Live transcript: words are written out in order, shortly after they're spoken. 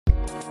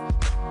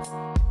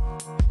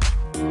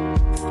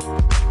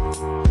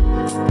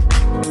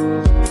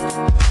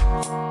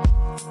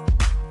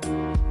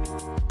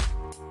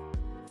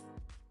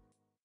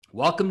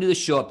Welcome to the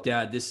Show Up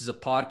Dad. This is a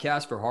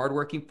podcast for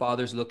hardworking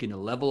fathers looking to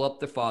level up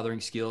their fathering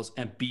skills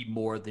and be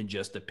more than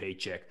just a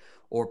paycheck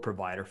or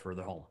provider for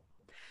their home.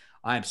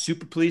 I am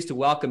super pleased to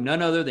welcome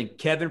none other than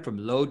Kevin from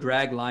low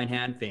Drag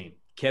Linehand fame.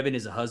 Kevin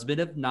is a husband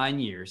of 9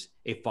 years,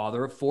 a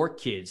father of 4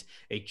 kids,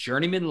 a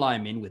journeyman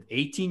lineman with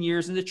 18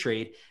 years in the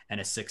trade,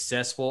 and a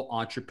successful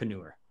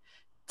entrepreneur.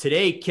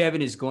 Today,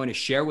 Kevin is going to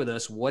share with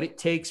us what it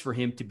takes for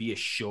him to be a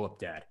Show Up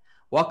Dad.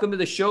 Welcome to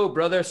the show,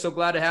 brother. So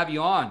glad to have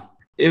you on.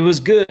 It was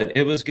good.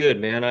 It was good,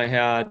 man. I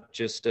had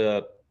just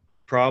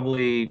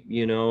probably,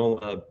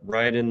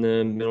 right in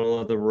the middle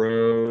of the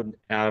road,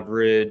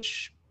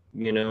 average,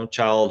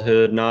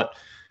 childhood, not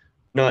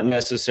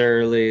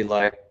necessarily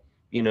like,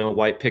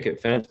 white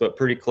picket fence, but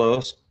pretty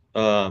close.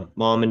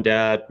 Mom and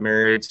dad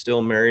married, still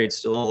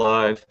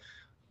alive.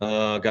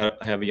 I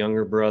have a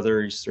younger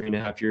brother. He's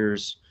 3.5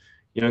 years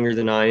younger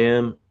than I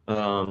am.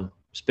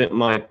 Spent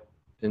my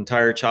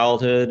entire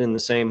childhood in the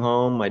same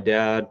home. My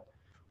dad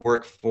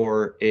worked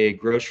for a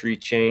grocery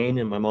chain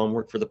and my mom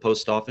worked for the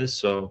post office.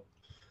 So,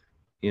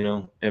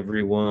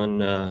 everyone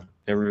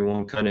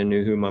kind of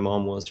knew who my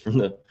mom was from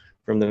the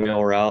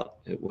mail route.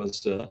 It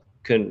was,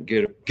 couldn't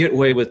get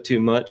away with too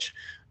much,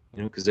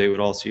 cause they would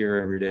all see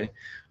her every day.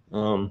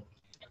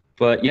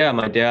 But yeah,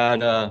 my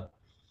dad,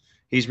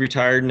 he's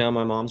retired now.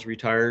 My mom's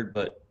retired,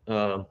 but,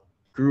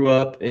 grew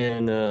up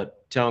in a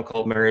town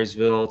called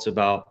Marysville. It's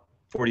about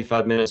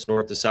 45 minutes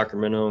north of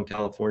Sacramento in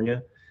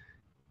California.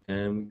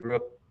 And we grew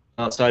up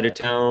outside of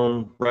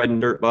town, riding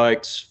dirt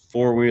bikes,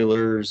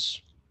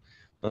 4-wheelers,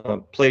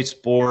 played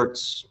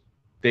sports,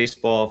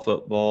 baseball,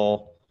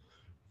 football,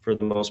 for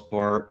the most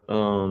part.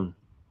 And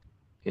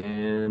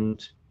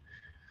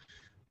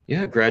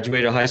yeah,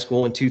 graduated high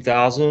school in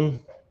 2000,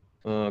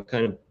 kind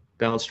of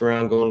bounced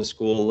around going to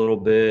school a little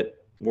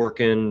bit,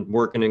 working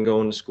and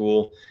going to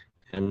school.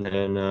 And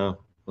then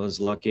was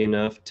lucky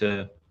enough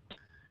to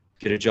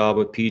get a job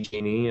with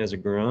PG&E as a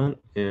grunt.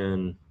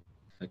 And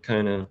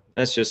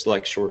that's just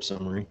like short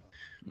summary.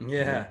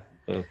 Yeah.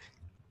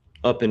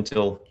 Up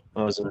until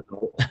I was an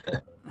adult.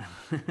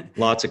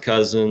 Lots of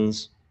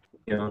cousins,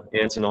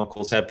 aunts and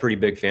uncles, had a pretty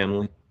big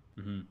family.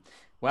 Mm-hmm.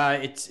 Wow.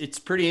 It's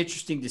pretty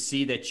interesting to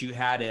see that you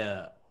had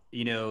the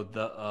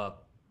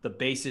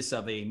basis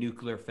of a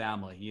nuclear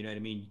family. You know what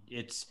I mean?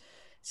 It's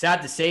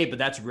sad to say, but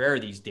that's rare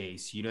these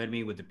days. You know what I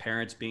mean? With the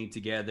parents being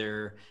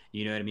together,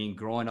 you know what I mean?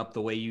 Growing up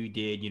the way you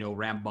did,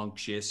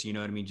 rambunctious, you know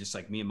what I mean? Just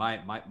like me and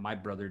my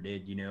brother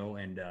did,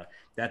 and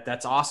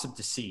that's awesome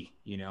to see,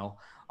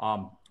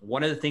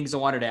 One of the things I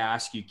wanted to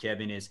ask you,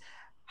 Kevin, is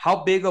how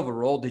big of a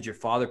role did your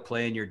father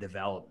play in your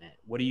development?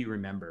 What do you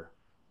remember?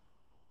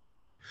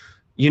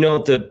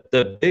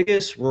 The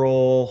biggest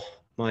role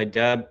my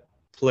dad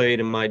played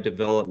in my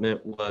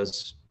development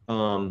was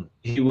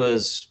he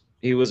was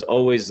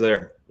always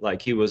there.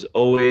 Like he was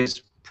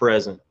always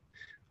present.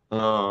 He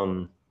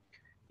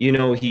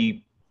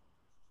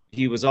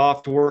was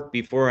off to work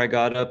before I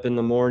got up in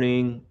the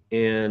morning,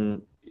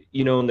 and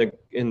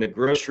in the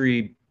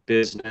grocery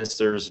business,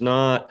 there's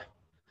not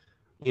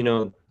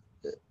a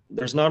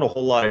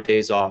whole lot of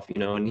days off,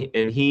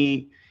 and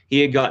he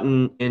had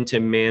gotten into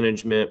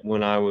management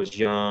when I was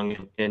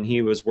young, and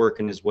he was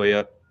working his way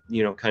up,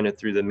 kind of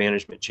through the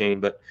management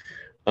chain. But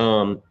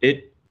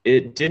it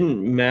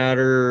didn't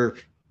matter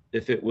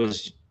if it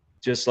was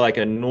just like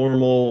a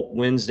normal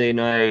Wednesday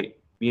night,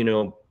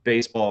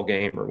 baseball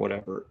game or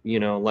whatever,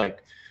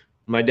 like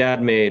my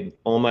dad made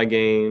all my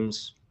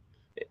games,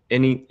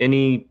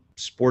 any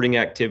sporting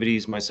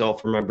activities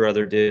myself or my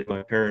brother did.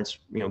 My parents,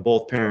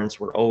 both parents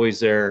were always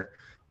there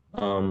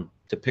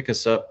to pick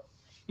us up,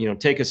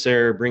 take us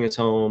there, bring us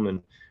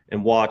home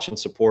and watch and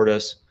support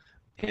us.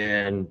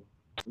 And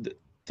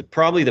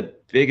probably the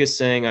biggest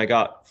thing I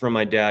got from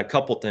my dad,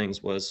 couple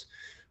things, was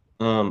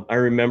I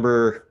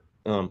remember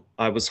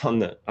I was on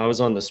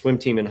the swim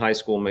team in high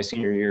school my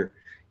senior year,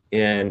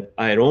 and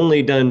I had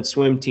only done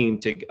swim team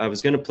I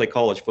was going to play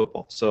college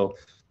football. So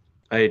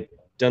I had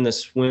done the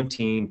swim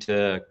team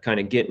to kind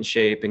of get in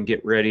shape and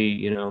get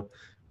ready.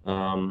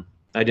 I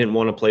didn't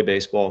want to play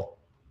baseball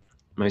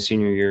my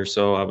senior year.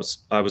 So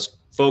I was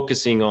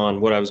focusing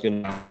on what I was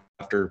going to do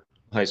after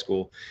high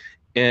school.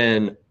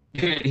 And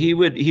he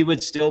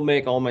would still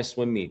make all my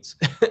swim meets.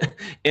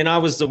 And I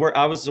was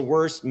the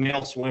worst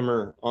male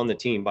swimmer on the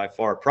team by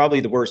far,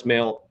 probably the worst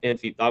male and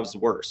I was the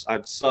worst.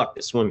 I sucked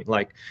at swimming.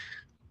 Like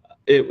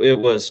it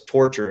was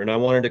torture, and I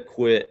wanted to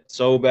quit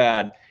so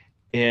bad.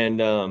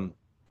 And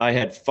I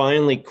had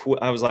finally quit.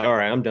 I was like, all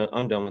right, I'm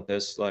done with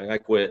this. Like I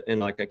quit. And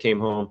like I came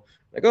home,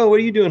 like, oh,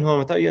 what are you doing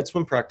home? I thought you had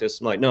swim practice.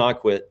 I'm like, no, I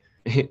quit.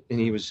 And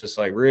he was just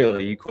like,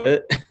 really, you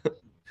quit?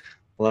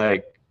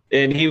 Like,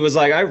 and he was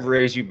like, I've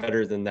raised you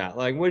better than that.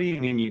 Like, what do you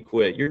mean you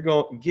quit? You're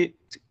go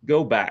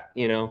back,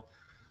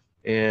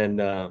 And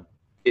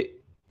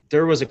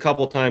there was a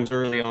couple times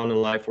early on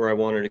in life where I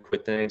wanted to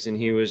quit things, and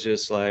he was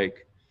just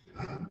like,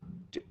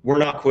 we're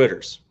not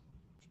quitters,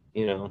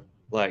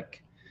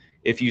 like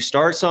if you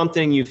start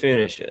something, you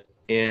finish it.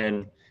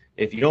 And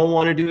If you don't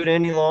want to do it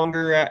any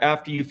longer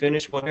after you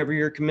finish whatever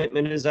your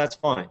commitment is, that's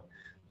fine.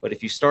 But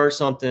if you start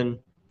something,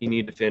 you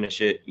need to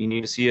finish it. You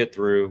need to see it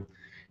through.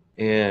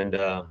 And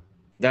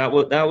that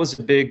was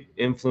a big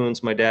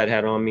influence my dad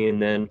had on me. And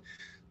then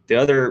the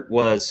other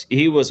was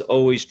he was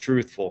always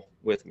truthful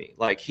with me.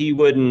 Like he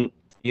wouldn't,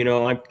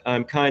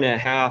 I'm kind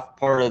of half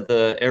part of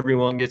the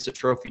everyone gets a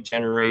trophy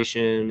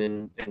generation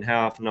and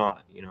half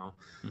not.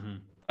 Mm-hmm.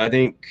 I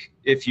think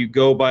if you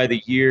go by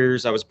the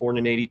years, I was born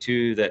in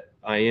 82, that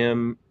I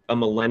am a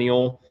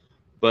millennial,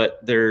 but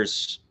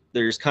there's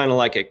kind of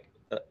like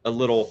a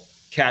little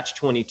catch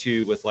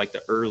 22 with like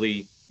the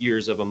early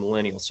years of a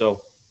millennial.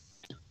 So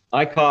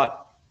I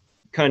caught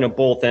kind of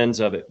both ends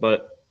of it,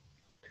 but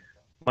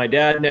my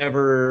dad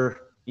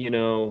never,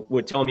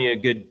 would tell me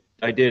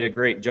I did a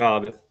great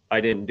job if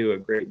I didn't do a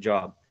great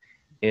job.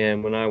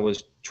 And when I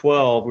was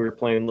 12, we were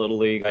playing Little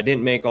League. I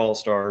didn't make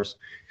All-Stars.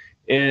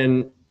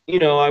 And,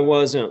 I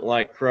wasn't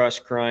like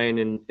crushed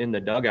crying in the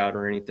dugout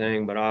or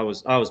anything, but I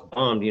was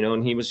bummed,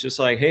 and he was just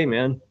like, hey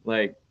man,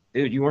 like,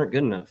 dude, you weren't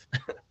good enough.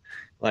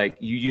 Like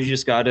you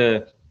just got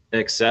to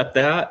accept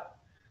that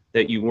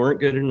you weren't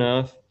good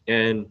enough.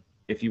 And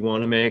if you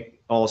want to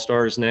make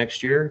All-Stars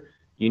next year,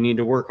 you need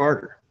to work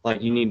harder.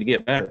 Like you need to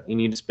get better. You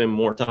need to spend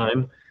more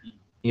time,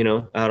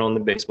 out on the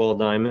baseball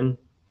diamond,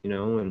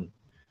 and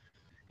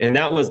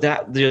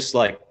that just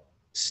like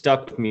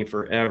stuck with me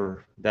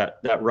forever. That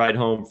ride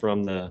home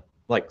from the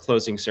like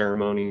closing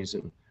ceremonies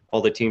and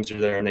all the teams are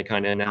there and they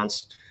kind of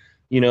announced,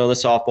 the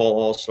softball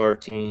all-star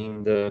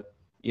team, the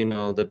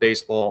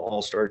baseball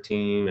all-star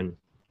team. And,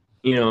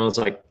 it's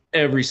like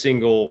every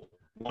single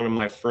one of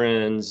my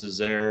friends is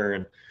there.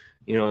 And,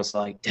 it's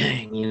like,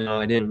 dang,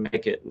 I didn't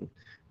make it. And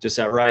just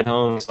that ride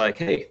home, it's like,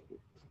 hey,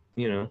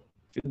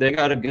 they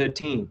got a good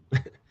team.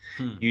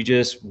 You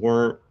just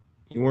weren't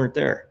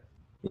there.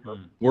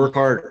 Work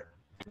harder.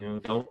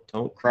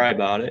 Don't cry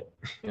about it.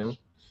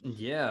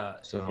 Yeah.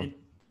 So And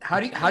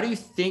how do you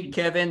think,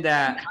 Kevin,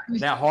 that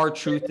hard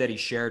truth that he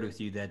shared with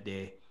you that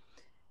day,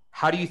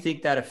 how do you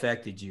think that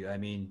affected you? I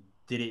mean,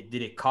 did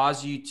it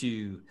cause you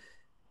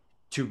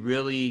to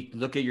really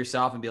look at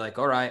yourself and be like,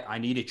 all right, I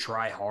need to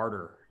try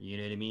harder? You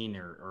know what I mean?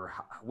 Or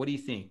what do you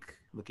think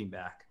looking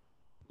back?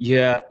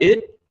 yeah,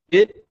 it's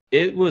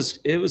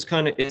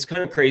kind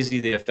of crazy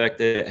the effect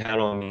that it had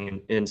on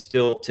me, and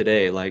still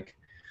today. Like,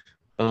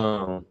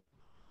 I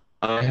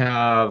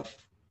have,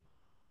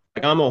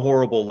 like, I'm a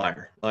horrible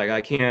liar. Like, I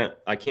can't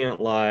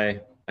lie.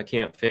 I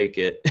can't fake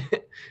it.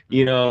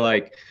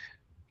 Like,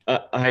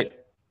 I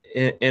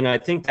and I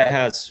think that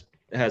has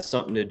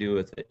something to do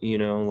with it.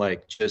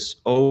 Like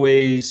just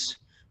always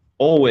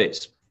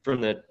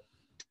from the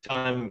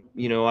time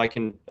I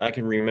can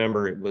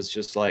remember, it was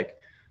just like,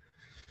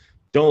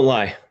 don't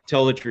lie,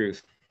 tell the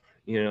truth.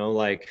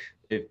 Like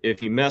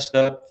if you messed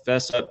up,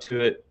 fess up to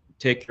it,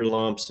 take your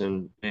lumps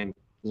and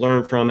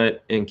learn from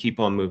it and keep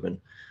on moving.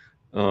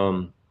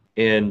 And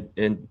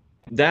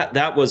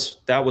that was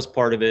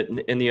part of it.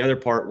 And the other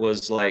part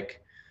was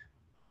like,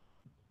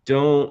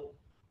 don't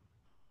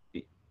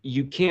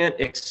you can't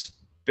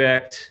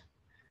expect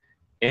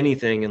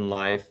anything in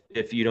life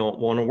if you don't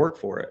want to work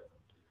for it,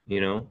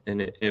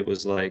 and it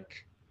was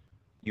like,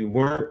 you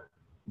weren't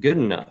good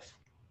enough.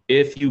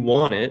 If you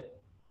want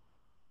it,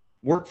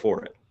 work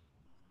for it,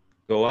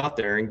 go out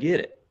there and get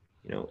it,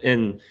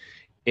 and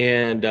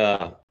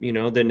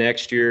the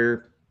next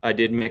year I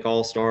did make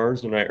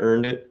All-Stars and I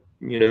earned it,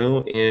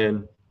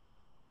 and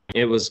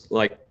it was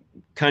like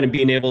kind of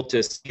being able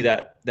to see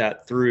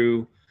that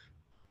through,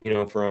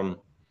 from,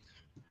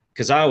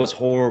 because I was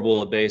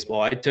horrible at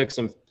baseball. I took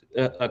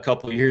a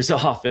couple of years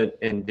off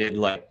and did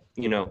like,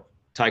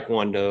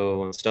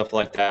 taekwondo and stuff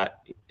like that,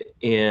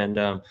 and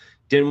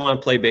didn't want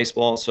to play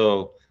baseball.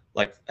 So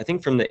like, I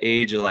think from the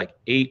age of like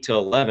 8 to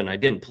 11, I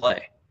didn't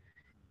play.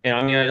 And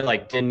I mean, I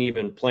like didn't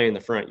even play in the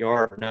front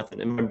yard or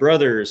nothing. And my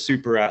brother is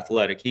super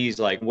athletic. He's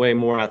like way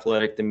more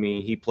athletic than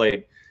me. He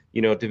played,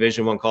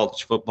 Division I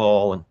college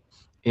football,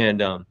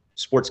 and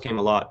sports came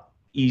a lot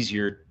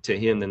easier to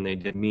him than they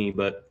did me.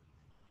 But,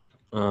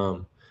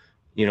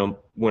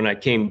 when I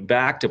came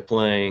back to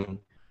playing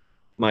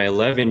my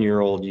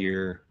 11-year-old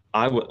year,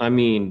 I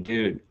mean,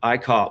 dude, I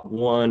caught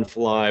one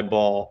fly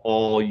ball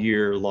all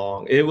year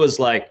long. It was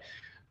like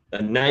a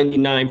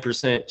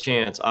 99%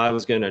 chance I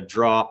was going to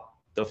drop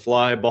the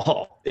fly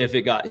ball if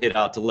it got hit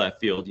out to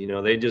left field.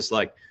 They just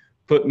like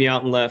put me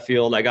out in left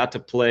field. I got to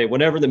play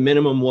whatever the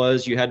minimum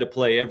was. You had to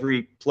play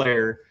every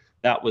player.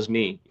 That was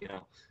me,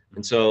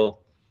 And so,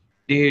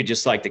 dude,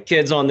 just like the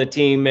kids on the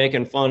team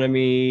making fun of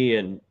me,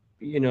 and,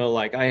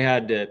 like I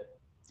had to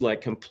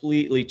like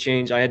completely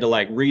change. I had to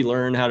like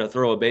relearn how to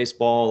throw a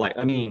baseball. Like,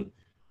 I mean,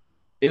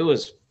 it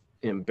was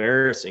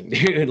embarrassing,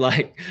 dude.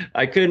 Like,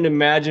 I couldn't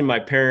imagine my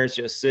parents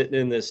just sitting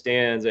in the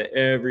stands at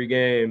every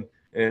game.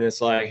 And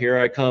it's like, here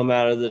I come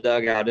out of the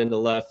dugout into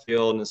left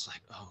field. And it's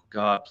like, oh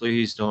God,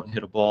 please don't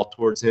hit a ball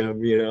towards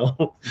him,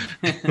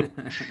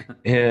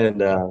 And,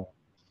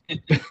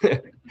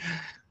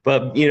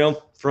 but,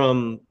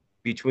 from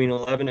between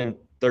 11 and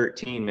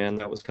 13, man,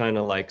 that was kind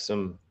of like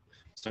some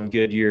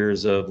good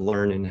years of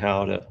learning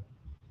how to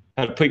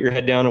kind of put your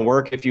head down and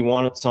work if you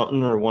wanted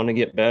something or want to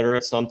get better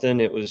at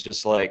something. It was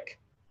just like,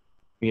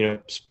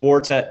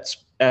 sports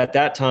at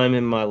that time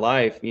in my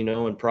life,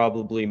 and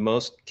probably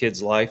most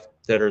kids' life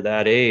that are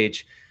that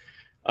age.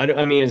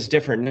 I mean, it's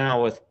different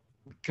now with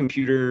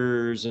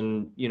computers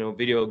and,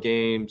 video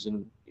games,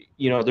 and,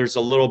 there's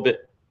a little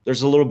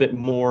bit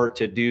more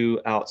to do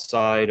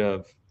outside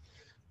of,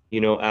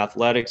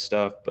 athletic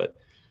stuff. But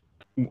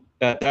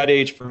at that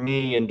age for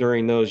me and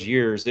during those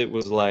years, it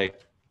was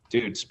like,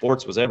 dude,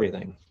 sports was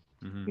everything.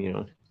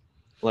 Mm-hmm.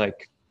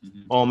 Like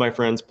Mm-hmm. all my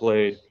friends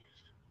played.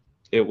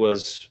 It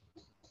was,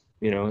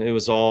 it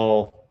was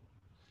all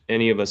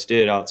any of us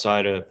did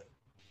outside of,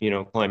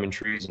 climbing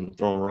trees and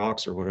throwing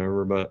rocks or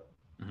whatever. But,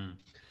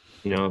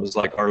 Mm-hmm. it was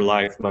like our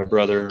life, my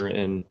brother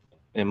and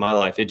my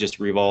life, it just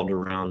revolved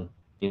around,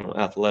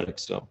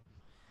 athletics. So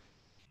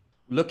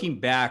Looking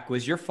back,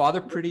 was your father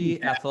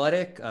pretty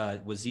athletic?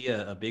 Was he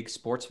a big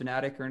sports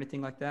fanatic or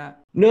anything like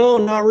that? no,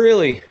 not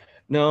really.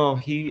 No,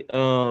 he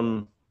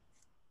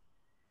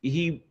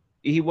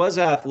was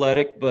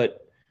athletic,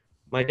 but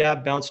my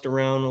dad bounced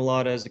around a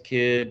lot as a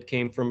kid,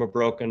 came from a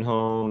broken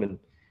home,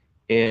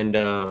 and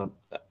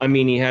I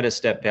mean, he had a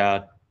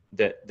stepdad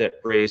that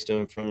raised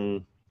him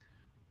from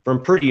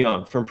pretty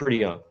young,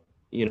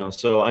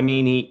 So I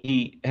mean,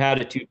 he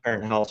had a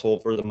two-parent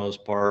household for the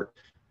most part,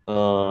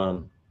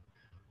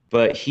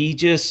 but he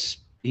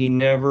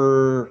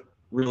never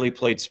really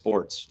played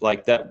sports.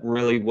 Like that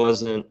really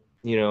wasn't,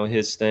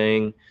 his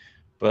thing.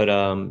 But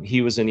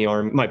he was in the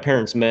army. My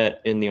parents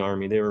met in the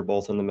army. They were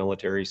both in the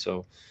military,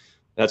 so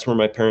that's where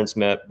my parents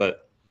met.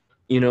 But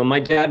my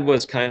dad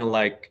was kind of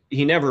like,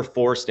 he never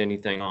forced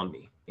anything on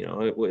me.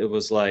 It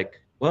was like,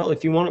 well,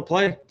 if you want to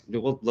play,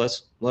 well,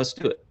 let's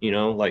do it.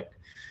 Like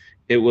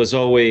it was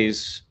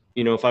always,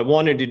 if I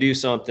wanted to do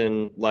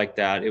something like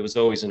that, it was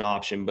always an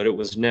option. But it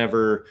was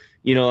never,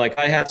 like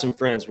I had some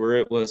friends where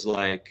it was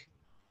like,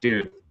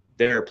 dude,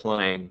 they're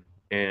playing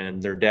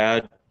and their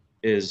dad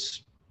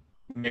is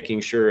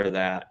making sure of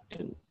that.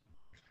 And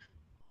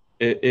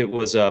it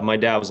was my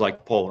dad was like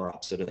the polar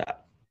opposite of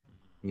that,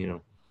 you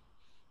know.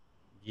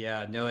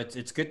 Yeah, no,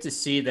 it's good to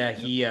see that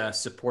he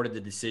supported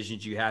the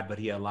decisions you had, but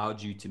he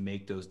allowed you to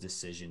make those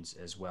decisions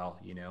as well.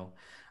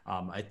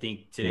 I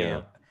think today,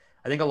 Yeah.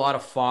 I think a lot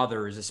of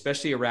fathers,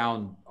 especially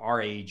around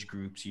our age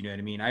groups, you know what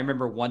I mean. I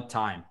remember one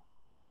time,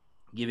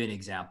 give you an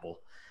example.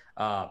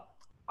 Uh,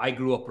 I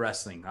grew up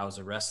wrestling. I was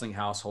a wrestling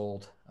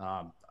household.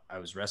 I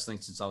was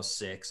wrestling since I was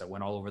 6. I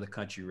went all over the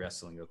country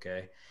wrestling.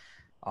 Okay.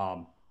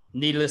 Um,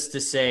 Needless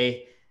to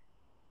say,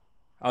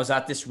 I was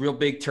at this real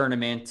big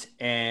tournament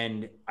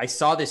and I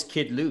saw this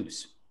kid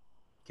lose.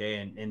 Okay.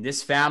 And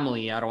this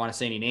family, I don't want to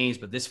say any names,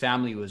 but this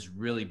family was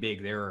really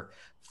big. They were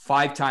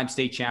 5-time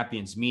state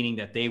champions, meaning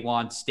that they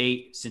won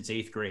state since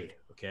 8th grade.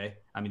 Okay.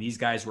 I mean, these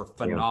guys were Yeah.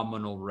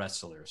 phenomenal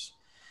wrestlers.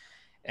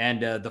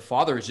 And the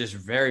father was just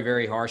very,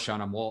 very harsh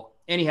on him. Well,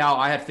 anyhow,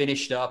 I had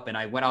finished up and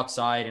I went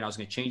outside and I was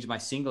going to change my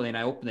singlet and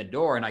I opened the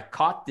door and I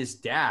caught this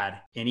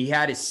dad and he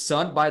had his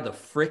son by the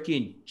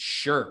freaking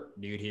shirt,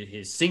 dude,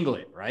 his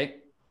singlet, right?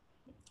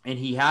 And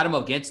he had him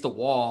against the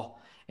wall.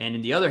 And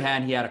in the other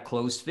hand, he had a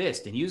closed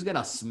fist and he was going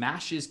to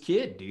smash his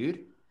kid,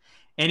 dude.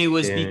 And it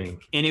was Dang.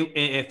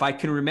 if I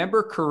can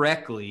remember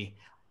correctly,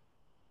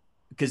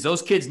 because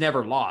those kids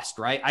never lost,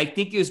 right? I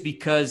think it was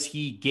because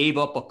he gave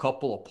up a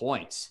couple of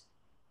points.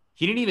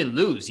 He didn't even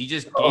lose. He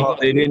just gave Oh, up.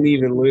 they didn't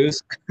even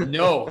lose.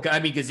 No, I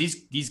mean, because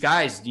these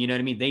guys, you know what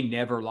I mean? They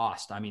never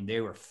lost. I mean, they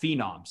were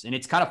phenoms. And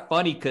it's kind of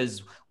funny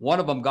because one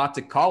of them got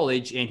to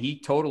college and he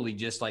totally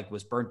just like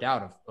was burnt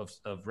out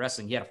of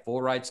wrestling. He had a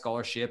full ride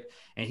scholarship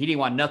and he didn't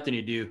want nothing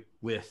to do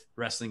with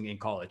wrestling in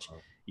college.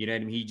 You know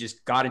what I mean? He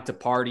just got into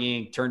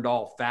partying, turned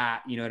all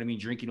fat, you know what I mean?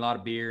 Drinking a lot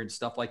of beer and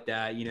stuff like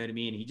that. You know what I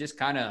mean? He just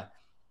kind of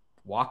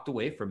walked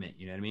away from it.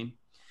 You know what I mean?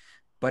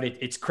 But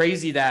it's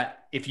crazy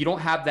that if you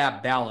don't have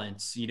that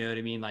balance, you know what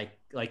I mean?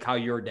 Like how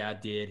your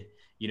dad did,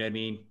 you know what I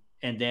mean?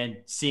 And then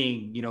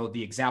seeing,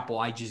 the example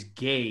I just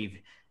gave,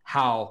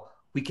 how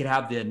we could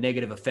have the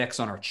negative effects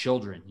on our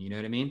children, you know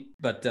what I mean?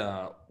 But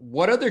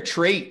what other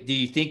trait do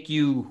you think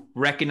you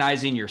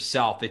recognize in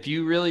yourself? If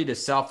you really to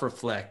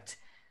self-reflect,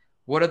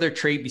 what other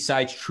trait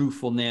besides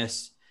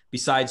truthfulness,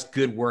 besides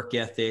good work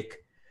ethic,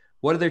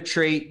 what other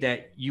trait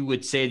that you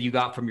would say you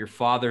got from your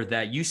father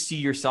that you see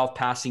yourself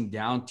passing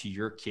down to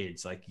your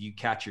kids? Like you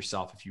catch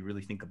yourself if you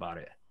really think about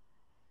it.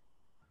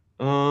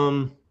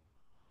 Um,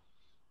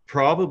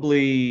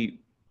 Probably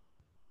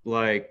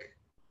like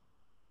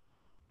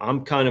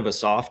I'm kind of a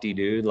softy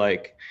dude.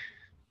 Like,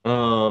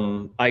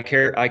 I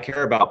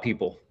care about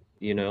people,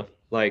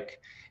 like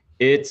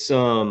it's,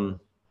 and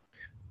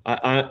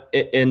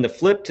the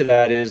flip to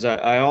that is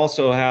I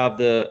also have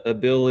the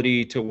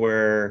ability to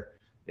where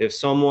if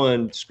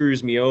someone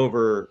screws me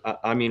over,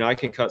 I mean, I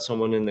can cut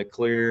someone in the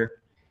clear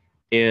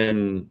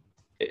in,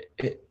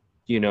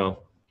 you know,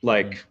 Mm-hmm.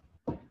 like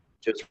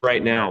just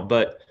right now.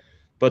 But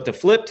the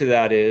flip to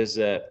that is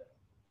that,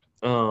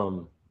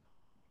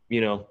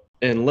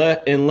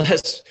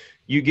 unless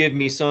you give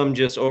me some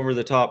just over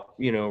the top,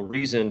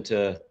 reason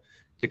to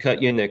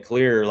cut you in the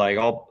clear, like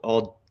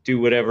do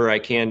whatever I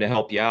can to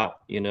help you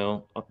out,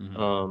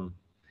 Mm-hmm.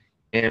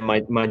 and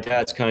my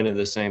dad's kind of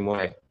the same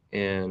way.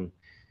 And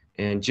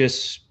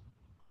just,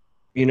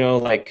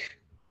 like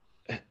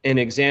an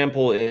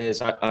example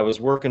is I was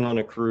working on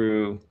a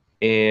crew,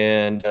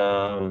 and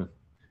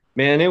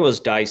man, it was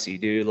dicey,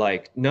 dude.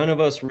 Like none of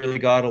us really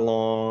got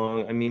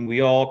along. I mean,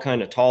 we all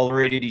kind of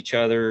tolerated each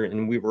other,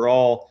 and we were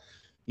all,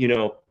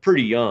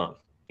 pretty young.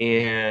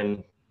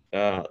 And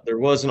there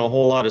wasn't a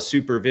whole lot of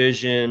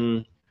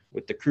supervision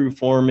with the crew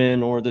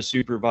foreman or the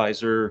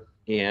supervisor.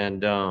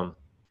 And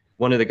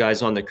one of the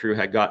guys on the crew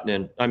had gotten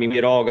in. I mean, we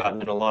had all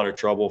gotten in a lot of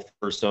trouble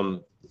for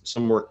some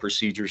work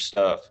procedure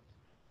stuff,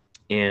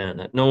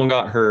 and no one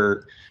got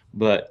hurt,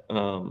 but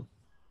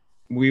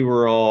we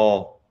were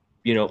all,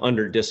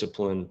 under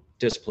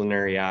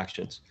disciplinary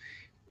actions.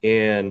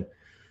 And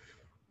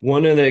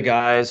one of the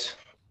guys,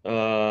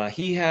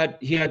 he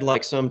had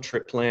like some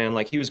trip plan,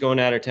 like he was going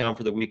out of town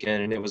for the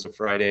weekend, and it was a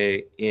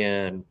Friday.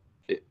 And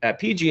at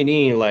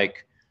PG&E,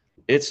 like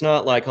it's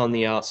not like on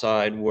the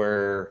outside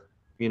where,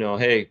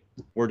 hey,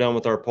 we're done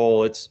with our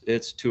poll. It's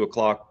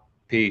 2:00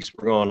 peace.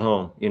 We're going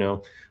home.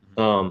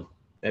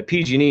 At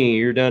PG&E,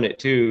 you're done at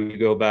 2. You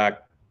go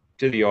back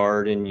to the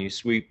yard and you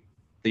sweep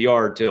the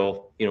yard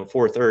till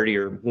 4:30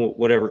 or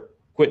whatever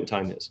quitting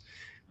time is.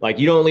 Like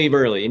you don't leave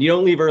early, and you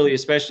don't leave early,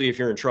 especially if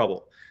you're in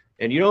trouble.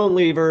 And you don't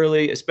leave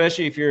early,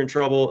 especially if you're in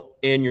trouble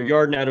and you're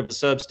yarding out of a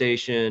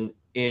substation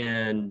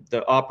and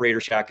the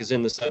operator shack is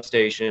in the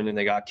substation and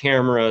they got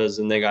cameras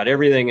and they got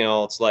everything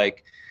else.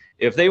 Like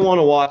if they want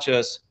to watch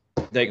us,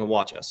 they can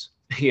watch us,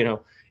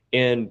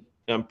 and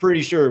I'm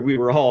pretty sure we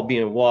were all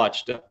being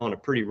watched on a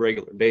pretty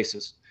regular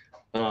basis.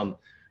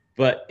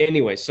 But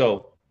anyway,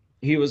 so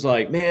he was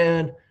like,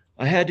 man,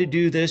 I had to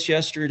do this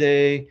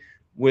yesterday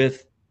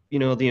with,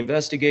 the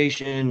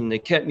investigation, and they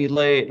kept me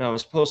late, and I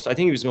think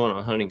he was going on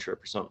a hunting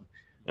trip or something.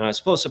 And I was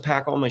supposed to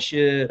pack all my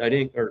shit. I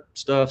didn't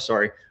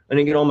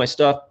get all my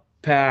stuff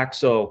packed.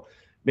 So,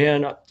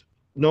 man,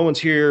 no one's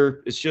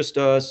here. It's just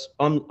us.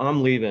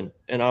 I'm leaving.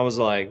 And I was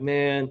like,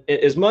 man,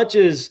 as much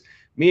as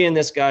me and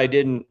this guy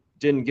didn't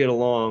get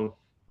along,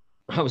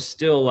 I was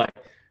still like,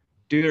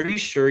 dude, are you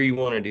sure you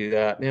want to do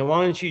that, man?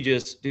 Why don't you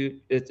just do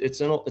it?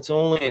 It's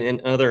only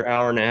another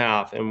hour and a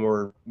half, and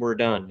we're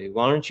done, dude.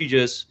 Why don't you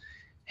just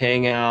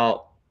hang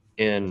out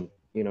and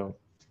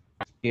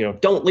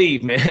don't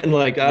leave, man.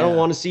 Like I don't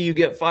want to see you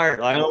get fired.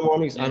 I don't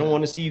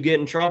want to see you get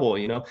in trouble.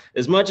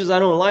 As much as I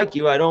don't like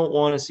you, I don't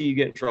want to see you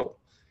get in trouble.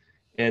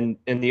 And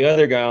the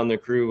other guy on the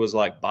crew was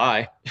like,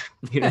 bye,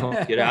 get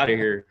out of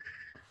here.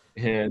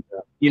 And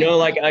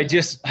like I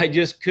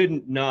just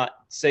couldn't not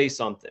say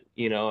something.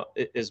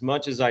 As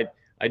much as I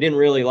didn't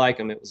really like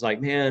him, it was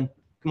like, man,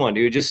 come on,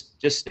 dude, just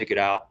stick it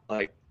out.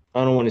 Like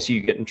I don't want to see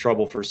you get in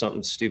trouble for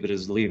something stupid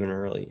as leaving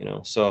early.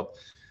 So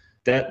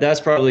that's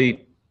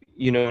probably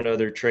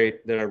another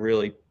trait that I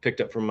really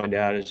picked up from my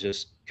dad, is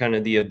just kind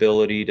of the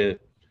ability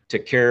to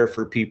care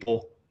for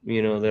people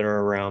that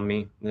are around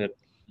me, that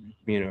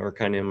are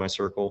kind of in my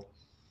circle.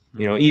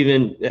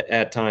 Even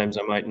at times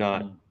I might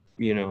not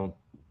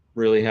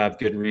really have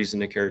good reason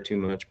to care too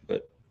much,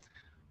 but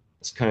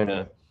it's kind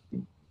of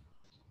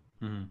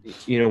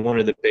one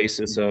of the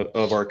basis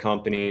of our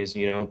company is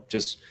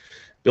just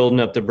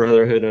building up the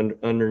brotherhood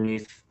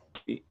underneath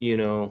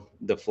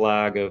the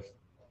flag of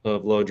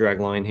Low Drag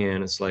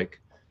Linehand. It's like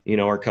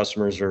our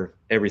customers are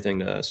everything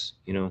to us,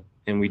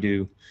 and we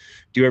do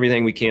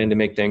everything we can to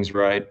make things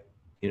right,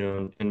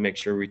 and make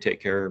sure we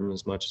take care of them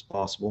as much as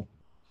possible.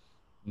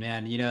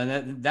 Man,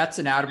 that's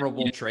an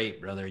admirable trait,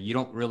 brother. You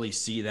don't really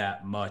see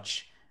that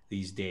much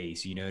these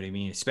days. You know what I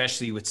mean?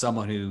 Especially with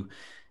someone who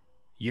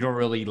you don't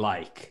really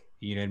like.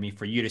 You know what I mean?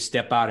 For you to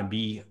step out and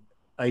be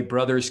a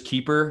brother's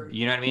keeper,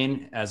 you know what I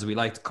mean, as we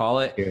like to call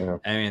it. Yeah.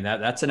 I mean,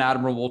 that's an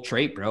admirable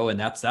trait, bro. And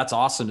that's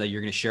awesome that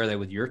you're going to share that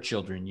with your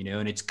children,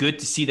 and it's good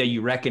to see that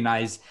you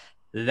recognize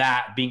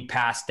that being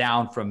passed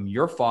down from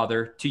your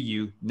father to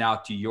you, now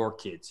to your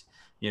kids.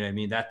 You know what I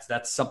mean?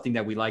 That's something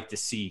that we like to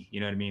see, you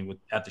know what I mean,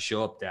 at the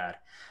Show Up Dad.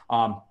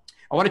 I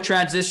want to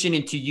transition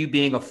into you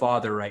being a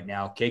father right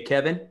now. Okay,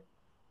 Kevin?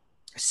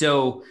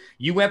 So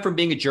you went from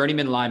being a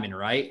journeyman lineman,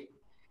 right?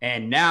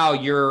 And now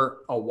you're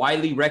a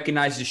widely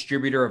recognized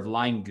distributor of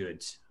line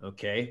goods,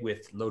 okay,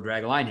 with Low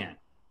Drag Linehand.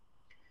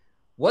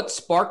 What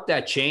sparked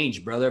that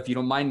change, brother, if you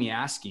don't mind me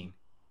asking?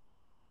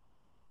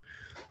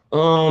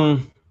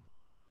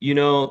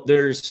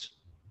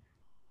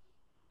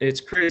 It's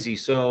crazy.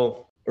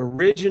 So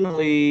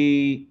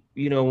originally,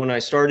 when I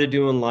started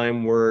doing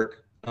line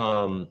work,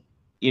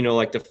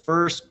 like the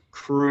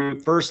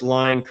first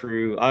line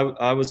crew,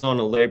 I was on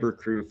a labor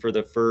crew for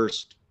the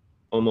first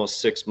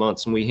almost 6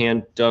 months, and we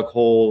hand dug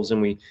holes,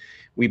 and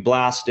we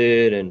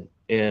blasted,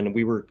 and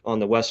we were on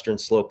the western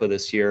slope of the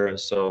Sierra,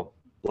 so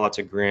lots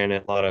of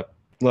granite, a lot of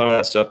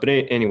that stuff. But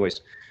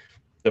anyways,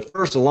 the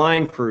first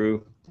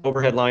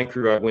overhead line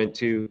crew I went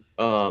to,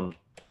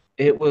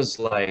 it was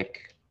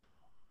like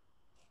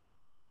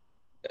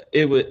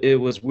it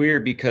was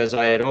weird, because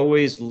I had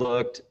always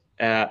looked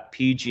at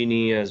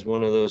PG&E as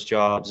one of those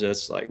jobs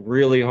that's like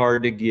really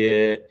hard to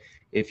get.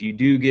 if you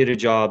do get a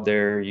job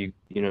there, you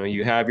know,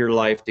 you have your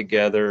life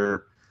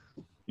together,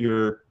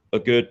 you're a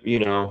good, you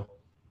know,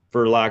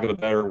 for lack of a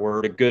better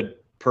word, a good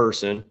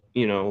person,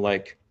 you know,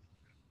 like,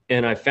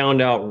 and I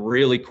found out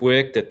really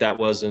quick that that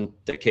wasn't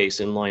the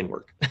case in line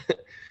work.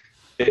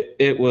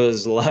 It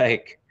was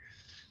like,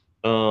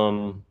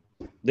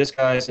 this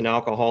guy's an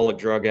alcoholic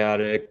drug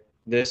addict.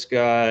 This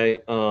guy,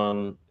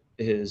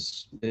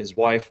 his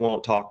wife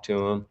won't talk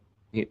to him.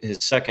 His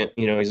second,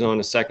 you know, he's on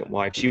his second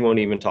wife. She won't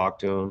even talk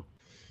to him.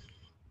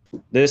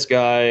 This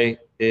guy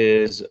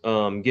is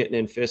getting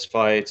in fist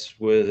fights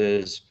with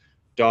his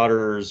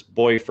daughter's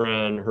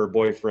boyfriend, her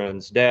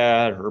boyfriend's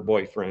dad, her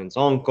boyfriend's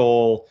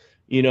uncle.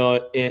 You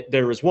know,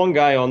 there was one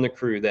guy on the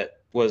crew that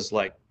was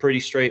like pretty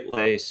straight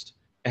laced,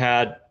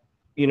 had,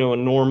 you know, a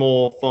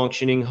normal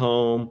functioning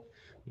home,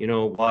 you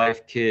know,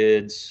 wife,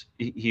 kids.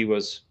 He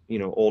was, you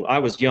know, old. I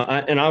was young,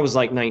 and I was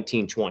like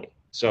 19, 20.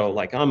 So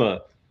like I'm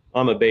a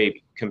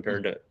baby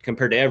compared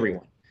to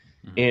everyone.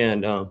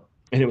 And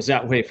it was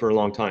that way for a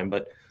long time.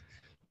 But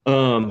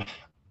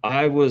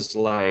I was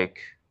like,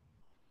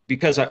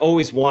 because I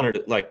always wanted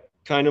it, like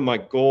kind of my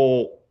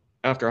goal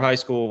after high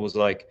school was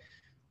like,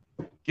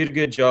 get a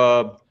good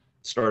job,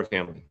 start a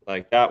family.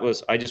 Like that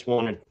was, I just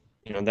wanted,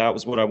 you know, that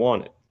was what I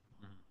wanted.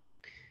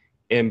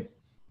 And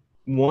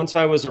once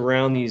I was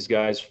around these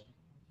guys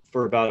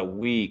for about a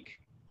week,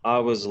 I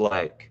was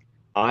like,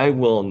 I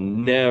will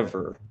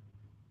never,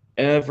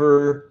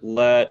 ever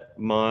let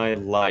my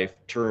life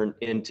turn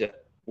into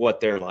what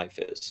their life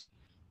is.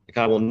 Like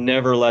I will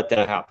never let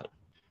that happen,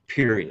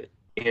 period.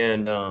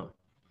 And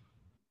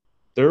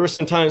there were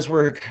some times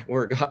where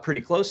it got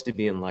pretty close to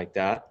being like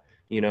that,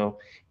 you know,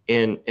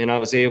 and I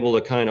was able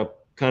to kind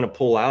of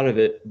pull out of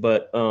it,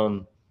 but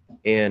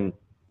and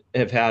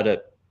I've had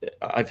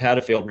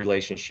a failed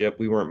relationship.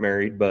 We weren't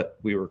married, but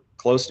we were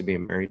close to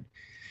being married.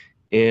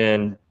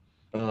 And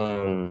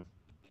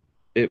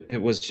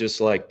it was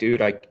just like,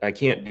 dude, I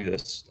can't do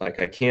this. Like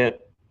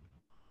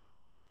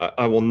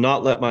I will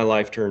not let my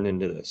life turn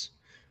into this.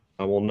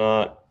 I will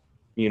not,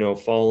 you know,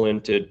 fall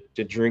into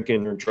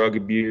drinking or drug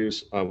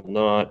abuse. I will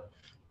not,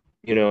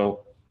 you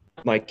know,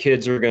 my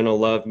kids are going to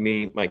love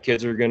me. My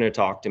kids are going to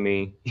talk to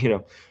me, you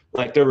know,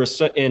 like there was,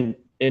 and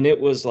it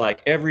was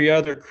like every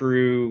other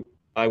crew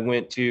I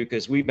went to,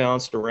 because we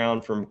bounced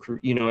around from crew,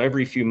 you know,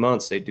 every few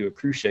months they do a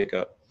crew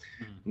shakeup.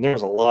 And there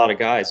was a lot of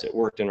guys that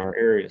worked in our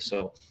area.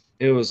 So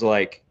it was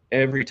like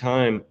every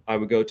time I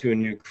would go to a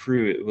new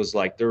crew, it was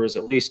like there was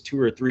at least 2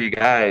 or 3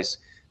 guys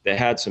that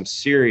had some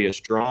serious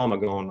drama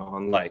going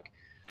on, like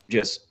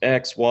just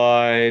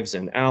ex-wives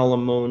and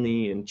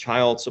alimony and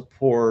child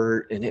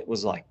support. And it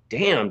was like,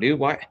 damn, dude,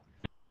 why?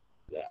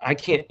 I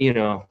can't, you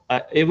know,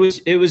 it was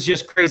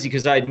just crazy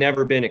because I'd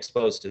never been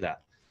exposed to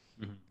that.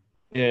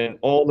 And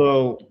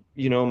although,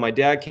 you know, my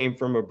dad came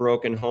from a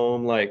broken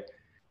home, like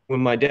when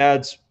my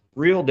dad's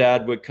real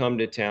dad would come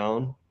to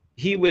town,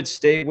 he would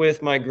stay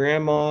with my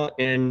grandma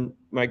and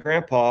my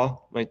grandpa.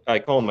 I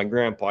call him my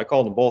grandpa. I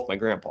called them both my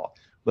grandpa,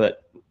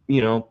 but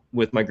you know,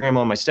 with my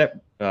grandma and my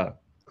step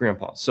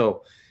grandpa.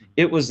 So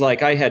it was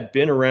like I had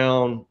been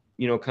around,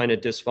 you know, kind of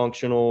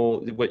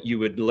dysfunctional, what you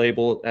would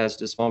label as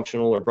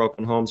dysfunctional or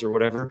broken homes or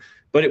whatever,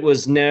 but it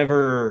was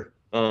never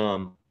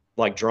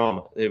like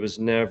drama. It was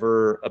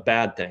never a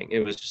bad thing. It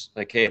was just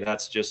like, hey,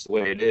 that's just the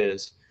way it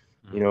is.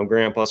 You know,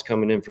 grandpa's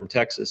coming in from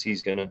Texas.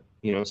 He's going to,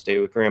 you know, stay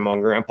with grandma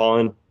and grandpa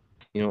in,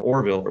 you know,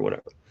 Orville or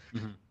whatever.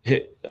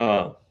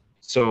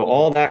 So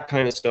all that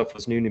kind of stuff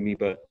was new to me.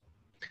 But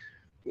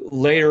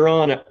later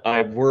on,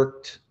 I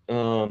worked,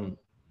 and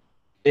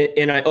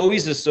I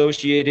always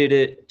associated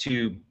it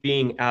to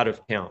being out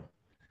of town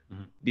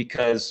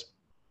because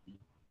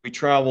we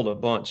traveled a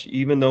bunch,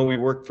 even though we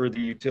worked for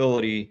the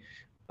utility.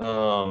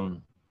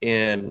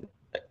 And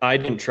I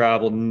didn't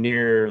travel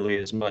nearly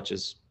as much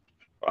as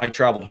I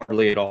traveled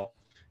hardly at all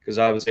because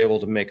I was able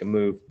to make a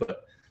move,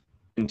 but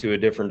into a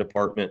different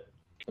department.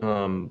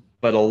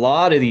 But a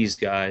lot of these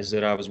guys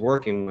that I was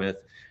working with,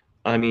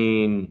 I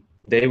mean,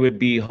 they would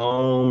be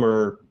home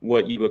or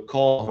what you would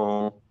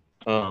call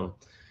home.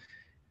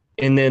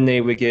 And then they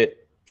would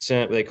get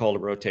sent, they called a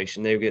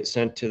rotation. They would get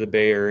sent to the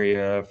Bay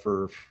Area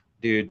for,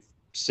 dude,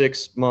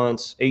 6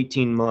 months,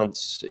 18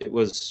 months. It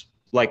was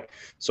like,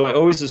 so I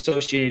always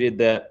associated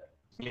that,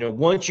 you know,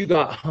 once you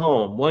got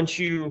home, once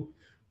you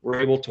were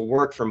able to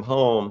work from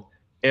home,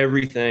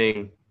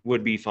 everything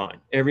would be fine.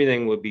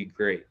 Everything would be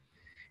great.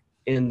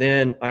 And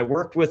then I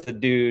worked with a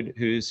dude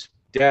whose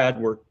dad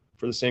worked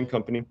for the same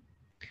company.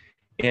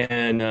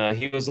 And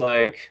he was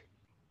like,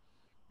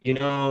 you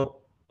know,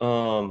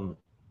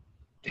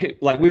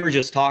 like we were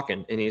just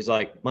talking and he's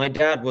like, my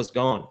dad was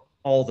gone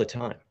all the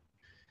time.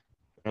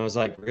 And I was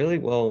like, really?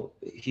 Well,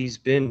 he's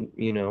been,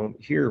 you know,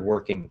 here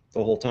working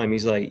the whole time.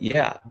 He's like,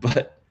 yeah,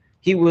 but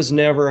he was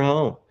never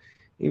home.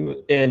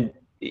 And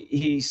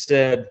he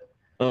said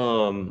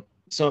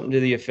something to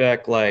the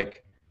effect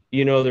like,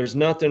 you know, there's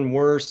nothing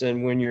worse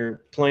than when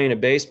you're playing a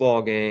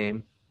baseball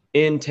game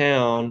in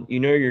town,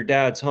 you know, your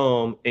dad's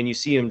home and you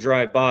see him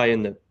drive by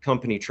in the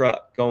company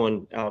truck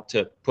going out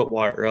to put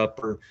wire up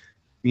or,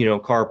 you know,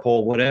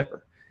 carpool,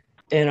 whatever.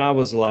 And I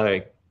was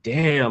like,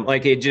 damn,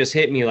 like it just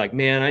hit me like,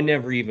 man,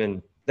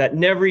 that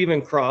never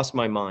even crossed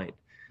my mind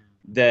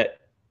that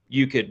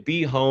you could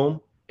be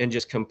home and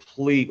just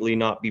completely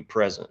not be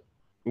present,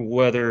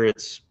 whether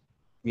it's,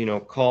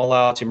 call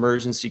outs,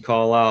 emergency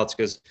call outs,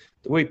 because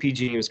the way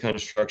PG was kind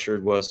of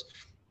structured was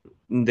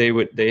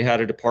they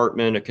had a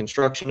department, a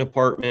construction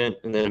department,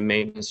 and then a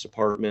maintenance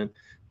department.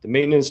 The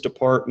maintenance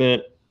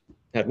department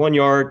had 1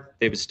 yard.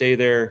 They would stay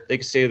there. They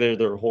could stay there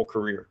their whole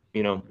career,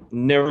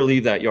 never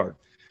leave that yard.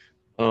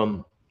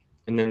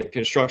 And then the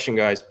construction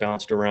guys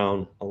bounced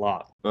around a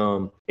lot.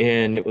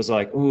 And it was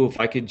like, ooh, if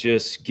I could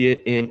just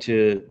get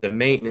into the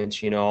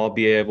maintenance, I'll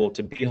be able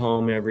to be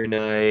home every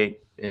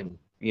night and,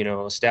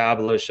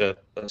 establish a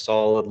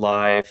solid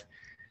life.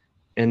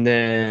 And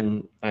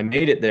then I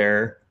made it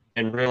there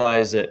and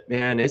realized that,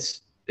 man,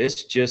 it's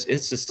the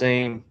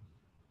same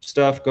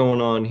stuff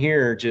going on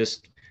here,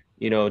 just,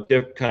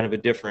 kind of a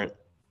different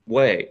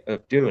way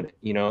of doing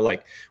it.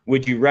 Like,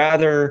 would you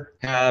rather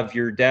have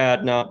your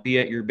dad not be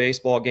at your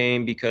baseball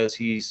game because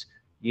he's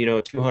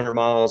 200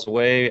 miles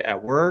away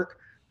at work,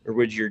 or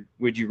would you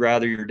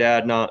rather your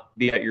dad not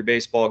be at your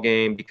baseball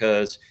game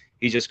because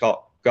he just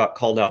got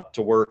called out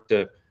to work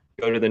to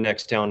go to the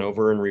next town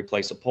over and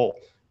replace a pole?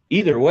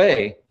 Either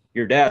way,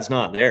 your dad's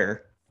not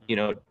there.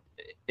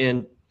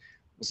 And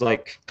it's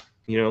like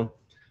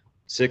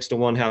 6 to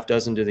 1, half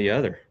dozen to the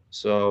other.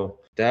 So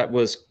that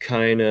was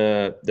kind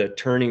of the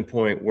turning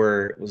point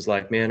where it was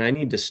like, man, I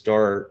need to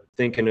start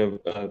thinking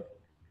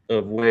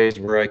of ways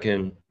where I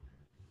can,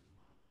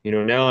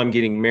 now I'm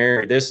getting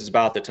married. This is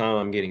about the time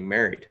I'm getting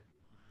married.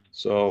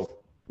 So,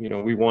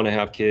 we want to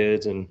have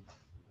kids. And,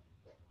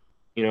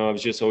 I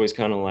was just always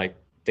kind of like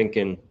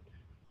thinking,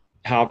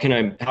 how can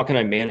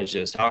I manage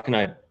this? How can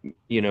I,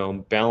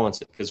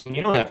 balance it? Because when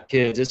you don't have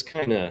kids, it's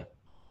kind of,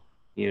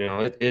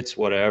 it's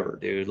whatever,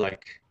 dude.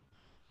 Like,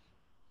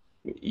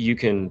 you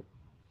can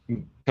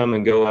come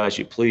and go as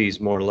you please,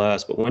 more or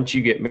less. But once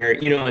you get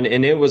married,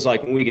 and it was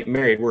like, when we get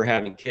married, we're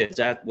having kids.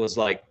 That was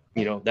like,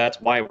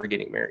 that's why we're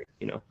getting married,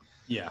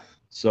 Yeah.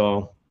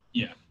 So,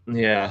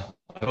 yeah.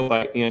 I hope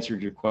I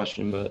answered your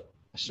question, but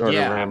I started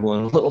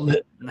rambling a little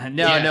bit.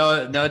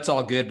 No, it's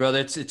all good, brother.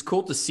 It's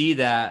cool to see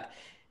that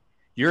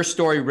your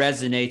story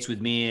resonates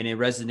with me, and it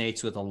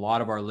resonates with a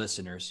lot of our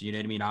listeners. You know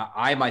what I mean?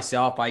 I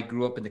myself, I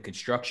grew up in the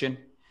construction,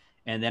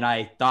 and then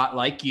I thought,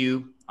 like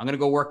you, I'm going to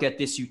go work at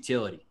this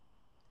utility.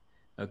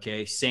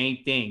 Okay.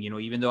 Same thing,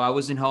 even though I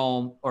wasn't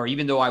home, or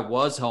even though I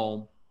was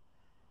home,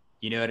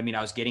 you know what I mean?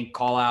 I was getting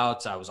call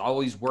outs. I was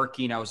always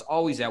working. I was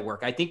always at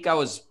work. I think I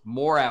was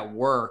more at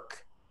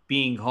work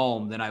being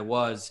home than I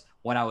was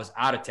when I was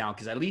out of town.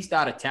 Because at least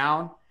out of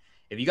town,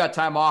 if you got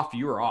time off,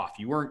 you were off.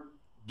 You weren't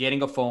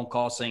getting a phone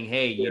call saying,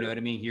 hey, you know what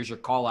I mean? Here's your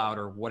call out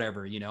or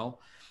whatever,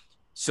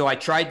 So I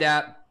tried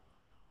that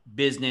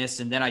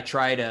business, and then I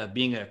tried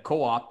being a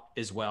co-op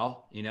as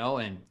well,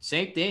 and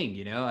same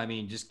thing, I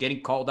mean, just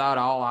getting called out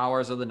all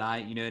hours of the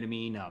night, you know what I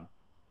mean?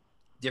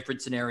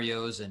 Different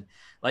scenarios. And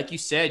like you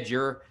said,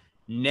 you're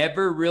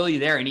never really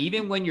there. And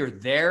even when you're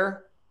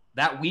there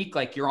that week,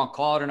 like you're on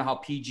call, I don't know how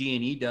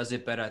PG&E does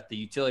it, but at the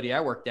utility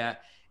I worked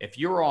at, if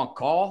you're on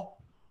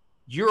call,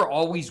 you're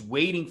always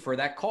waiting for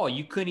that call.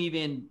 You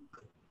couldn't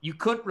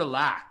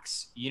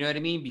relax, you know what I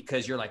mean?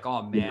 Because you're like,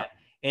 oh man.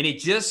 And it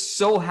just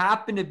so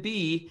happened to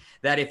be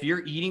that if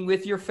you're eating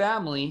with your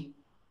family,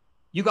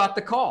 you got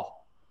the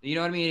call. You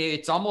know what I mean?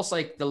 It's almost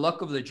like the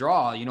luck of the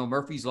draw,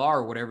 Murphy's Law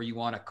or whatever you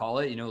want to call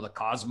it, the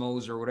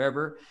cosmos or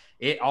whatever.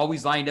 It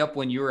always lined up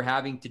when you were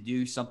having to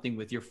do something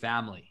with your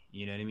family.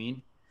 You know what I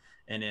mean?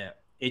 And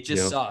it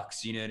just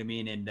sucks. You know what I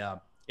mean? And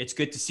it's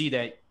good to see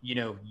that,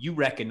 you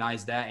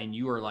recognize that and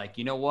you were like,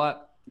 you know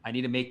what? I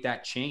need to make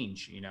that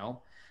change,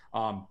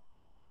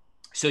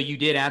 So you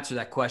did answer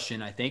that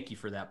question. I thank you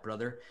for that,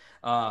 brother.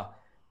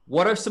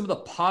 What are some of the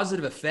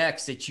positive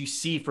effects that you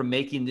see from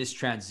making this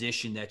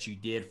transition that you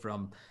did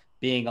from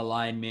being a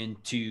lineman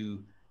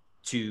to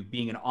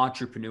being an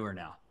entrepreneur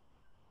now?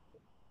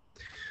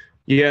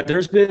 Yeah,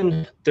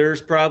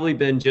 there's probably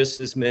been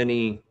just as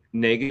many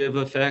negative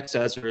effects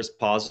as there is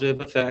positive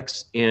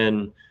effects.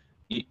 And,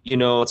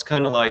 it's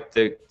kind of like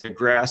the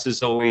grass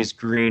is always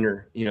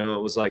greener.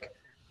 It was like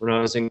when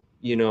I was in,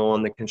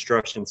 on the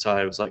construction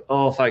side, it was like,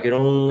 oh, if I could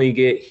only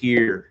get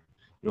here,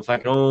 if I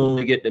could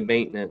only get to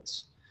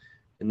maintenance.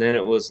 And then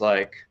it was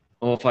like,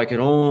 oh, if I could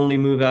only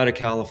move out of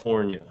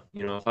California,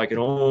 if I could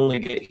only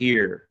get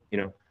here,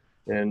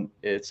 and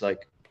it's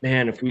like,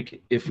 man, if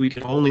we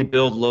could only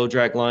build low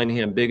drag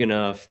Linehand big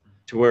enough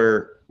to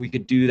where we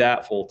could do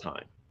that full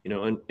time,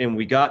 and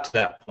we got to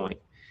that point.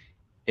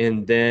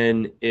 And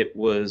then it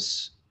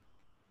was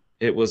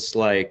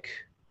like,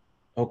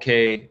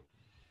 okay,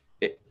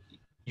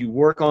 you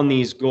work on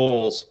these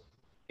goals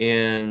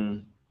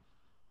and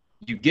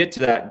you get to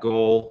that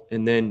goal,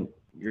 and then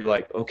you're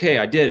like, okay,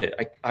 I did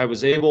it. I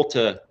was able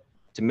to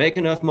make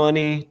enough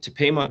money to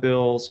pay my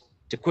bills,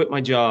 to quit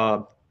my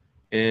job.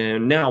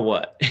 And now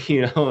what?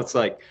 It's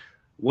like,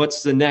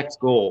 what's the next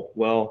goal?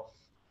 Well,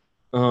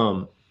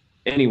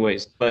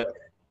 anyways, but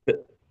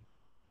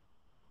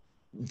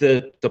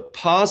the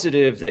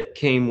positive that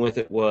came with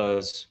it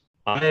was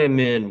I am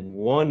in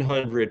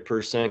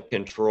 100%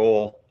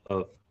 control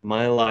of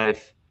my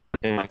life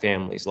and my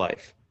family's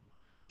life.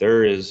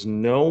 There is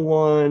no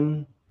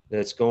one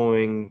that's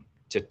going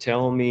to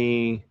tell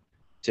me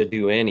to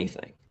do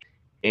anything.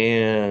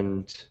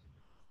 And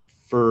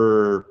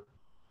for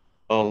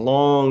a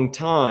long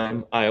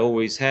time, I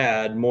always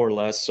had more or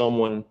less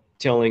someone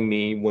telling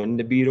me when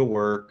to be to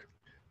work,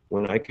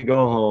 when I could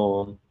go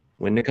home,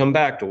 when to come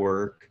back to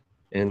work.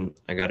 And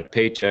I got a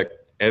paycheck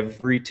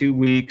every 2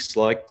 weeks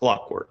like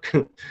clockwork,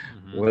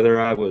 whether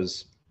I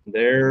was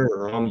there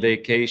or on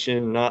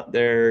vacation, not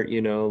there,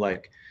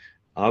 like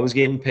I was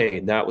getting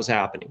paid. That was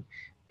happening.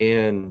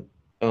 And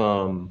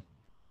um,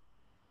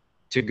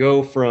 to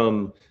go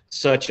from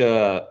such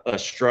a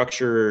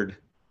structured,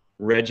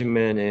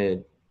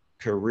 regimented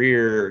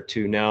career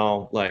to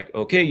now like,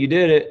 okay, you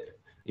did it.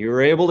 You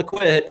were able to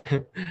quit.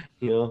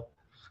 you know,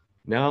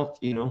 now,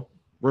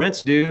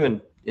 rent's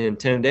due in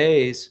 10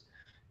 days.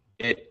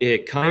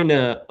 It kind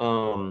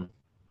of,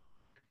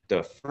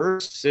 the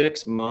first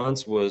 6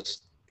 months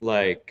was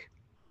like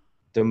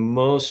the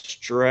most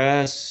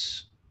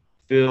stress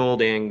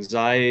filled,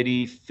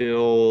 anxiety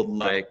filled,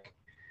 like,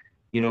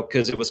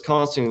 because it was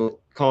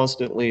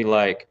constantly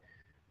like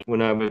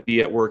when I would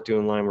be at work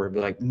doing line work, I'd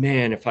be like,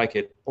 man, if I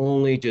could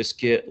only just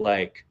get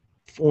like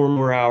 4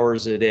 more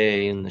hours a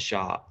day in the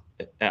shop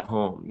at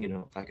home,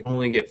 if I could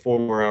only get 4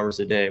 more hours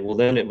a day. Well,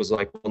 then it was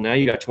like, well, now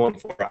you got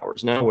 24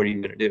 hours. Now what are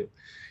you going to do?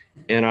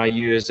 And I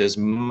used as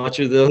much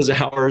of those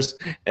hours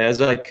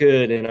as I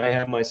could. And I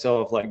had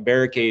myself like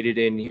barricaded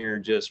in here,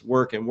 just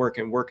working. And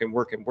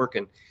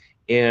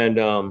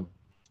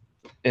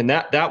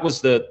that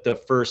was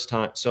the first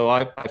time. So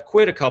I've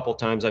quit a couple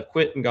times. I've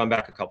quit and gone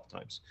back a couple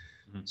times.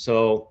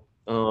 So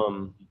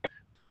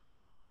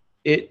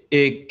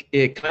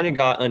it kind of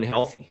got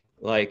unhealthy.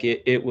 Like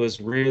it was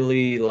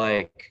really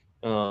like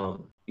kind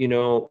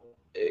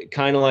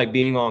of like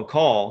being on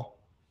call.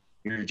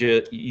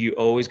 You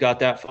always got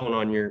that phone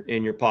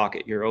in your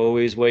pocket. You're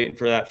always waiting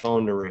for that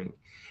phone to ring.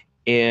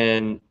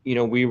 And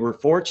we were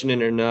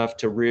fortunate enough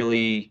to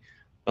really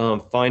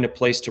find a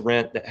place to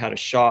rent that had a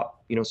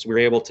shop. So we were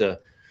able to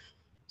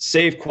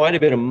save quite a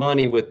bit of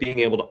money with being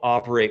able to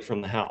operate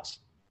from the house.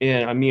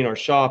 And I mean, our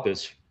shop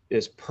is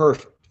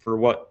perfect for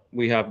what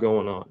we have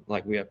going on.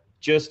 Like we have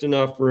just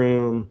enough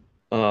room,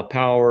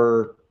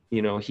 power,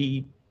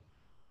 heat.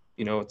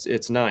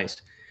 It's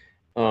nice.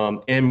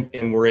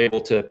 And we're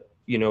able to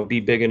be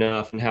big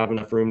enough and have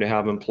enough room to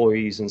have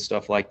employees and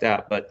stuff like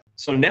that. But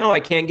so now I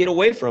can't get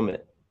away from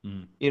it.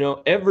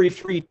 Every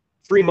free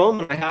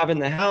moment I have in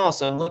the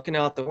house, I'm looking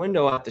out the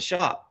window at the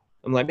shop.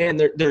 I'm like, man,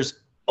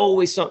 there's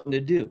always something to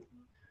do.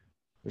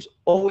 There's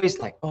always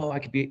like, oh, I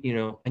could be,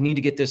 I need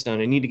to get this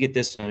done. I need to get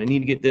this done. I need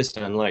to get this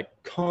done. Like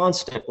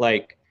constant,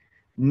 like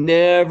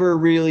never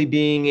really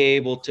being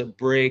able to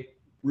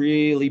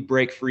really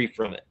break free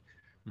from it.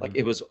 Like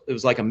it was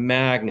like a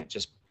magnet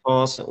just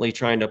constantly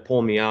trying to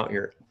pull me out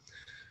here.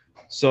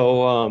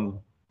 So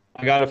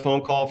I got a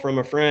phone call from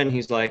a friend.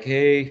 He's like,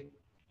 hey,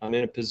 I'm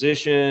in a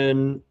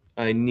position.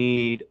 I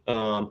need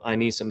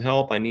some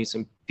help. I need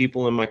some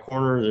people in my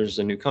corner. There's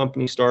a new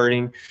company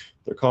starting.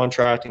 They're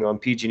contracting on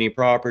PG&E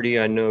property.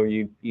 I know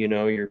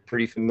you're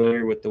pretty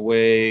familiar with the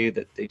way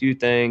that they do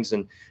things,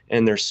 and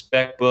their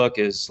spec book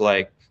is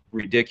like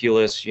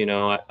ridiculous. I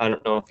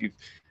don't know if you've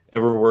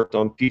ever worked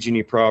on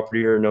PG&E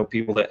property or know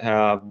people that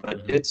have,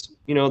 but it's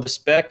the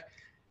spec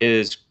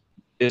is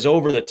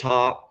over the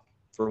top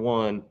for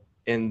one,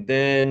 and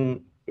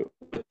then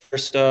with their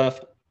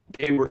stuff,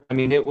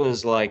 it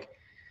was like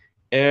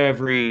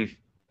it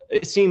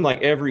seemed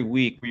like every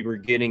week we were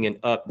getting an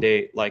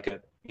update, like a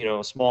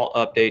small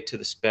update to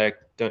the spec.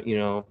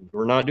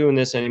 We're not doing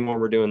this anymore.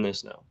 We're doing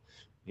this now,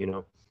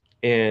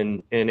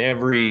 and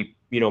every,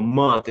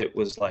 month it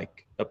was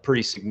like a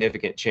pretty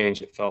significant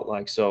change. It felt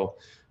like, so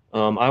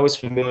I was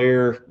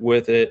familiar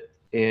with it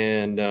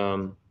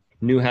and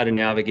knew how to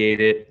navigate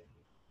it.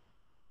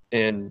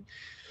 And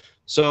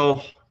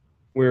so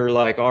we were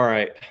like, all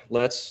right,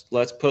 let's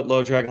put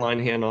low drag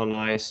Linehand on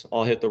ice.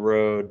 I'll hit the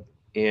road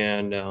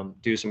and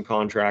do some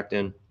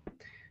contracting.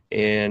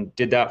 And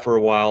did that for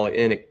a while,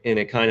 and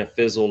it kind of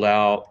fizzled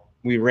out.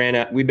 We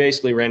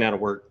basically ran out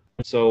of work.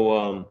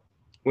 So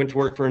went to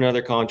work for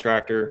another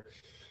contractor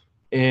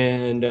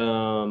and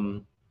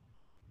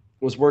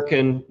was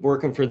working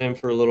for them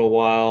for a little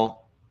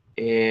while,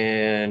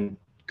 and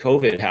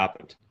COVID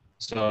happened.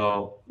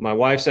 So my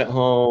wife's at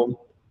home.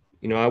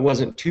 I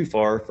wasn't too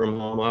far from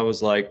home. I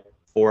was like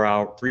 4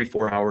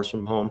 hours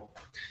from home.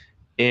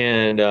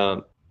 And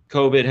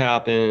COVID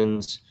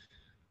happens.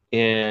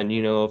 And,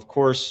 of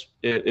course,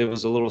 it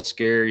was a little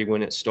scary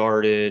when it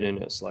started.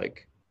 And it's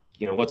like,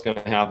 what's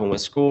going to happen with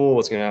school?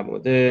 What's going to happen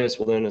with this?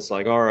 Well, then it's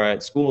like, all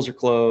right, schools are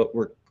closed.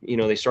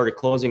 They started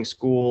closing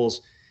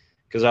schools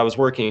because I was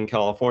working in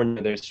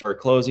California. They start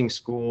closing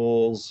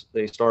schools.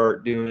 They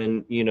start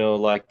doing,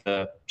 like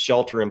the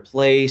shelter in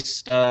place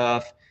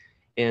stuff.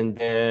 And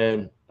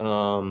then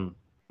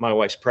my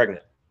wife's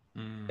pregnant.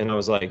 And I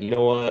was like, you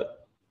know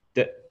what?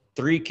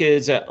 3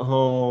 kids at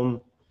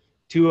home.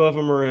 2 of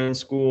them are in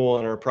school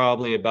and are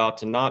probably about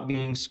to not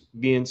be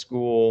in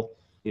school.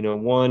 You know,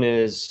 one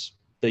is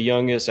the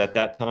youngest at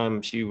that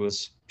time.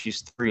 She's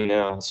 3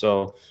 now,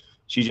 so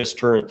she just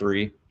turned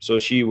 3. So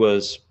she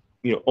was,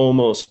 you know,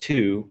 almost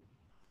 2,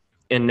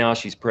 and now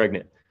she's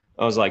pregnant.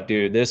 I was like,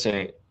 dude, this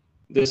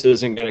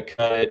isn't gonna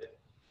cut it.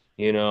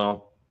 You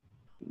know,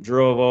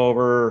 drove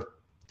over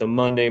the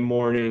Monday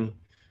morning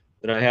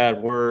that I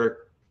had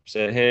work,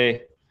 said,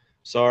 hey,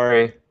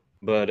 sorry,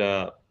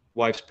 but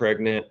wife's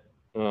pregnant.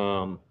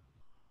 Um,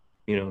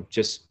 you know,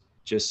 just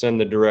send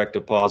the direct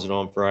deposit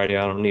on Friday.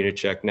 I don't need a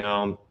check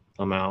now.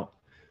 I'm out.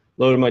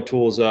 Loaded my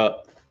tools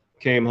up,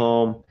 came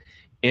home,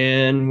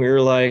 and we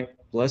were like,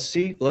 let's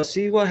see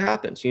what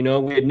happens. You know,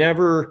 we had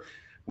never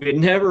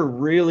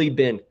really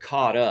been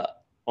caught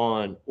up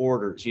on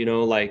orders. You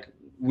know, like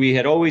we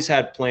had always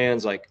had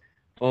plans like,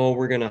 oh,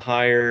 we're gonna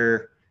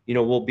hire. You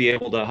know, we'll be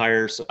able to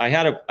hire. So I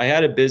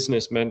had a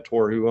business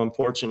mentor who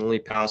unfortunately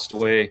passed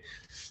away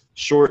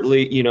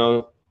shortly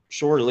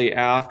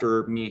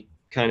after me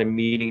kind of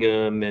meeting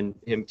him and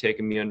him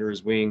taking me under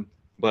his wing.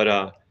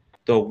 But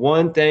the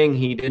one thing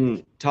he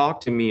didn't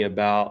talk to me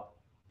about,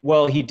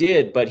 well, he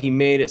did, but he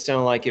made it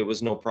sound like it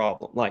was no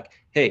problem. Like,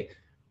 hey,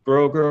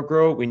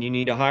 grow. When you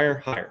need to hire,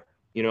 hire.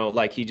 You know,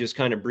 like he just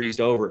kind of breezed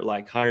over it.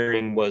 Like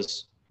hiring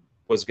was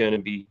going to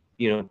be,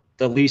 you know,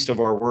 the least of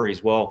our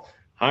worries. Well,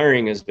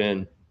 hiring has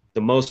been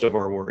the most of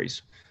our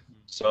worries.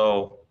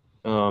 So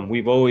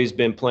we've always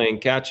been playing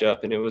catch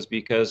up, and it was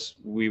because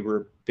we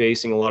were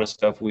basing a lot of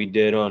stuff we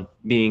did on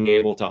being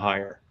able to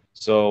hire.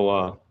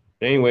 So,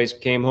 anyways,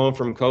 came home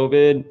from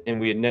COVID, and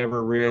we had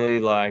never really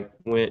like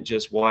went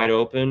just wide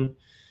open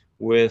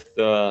with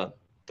the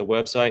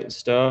website and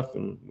stuff,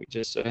 and we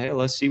just said, hey,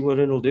 let's see what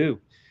it'll do.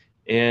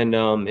 And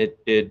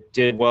it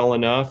did well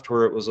enough to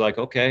where it was like,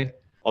 okay,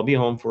 I'll be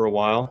home for a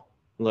while.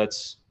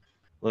 Let's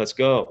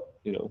go.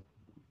 You know,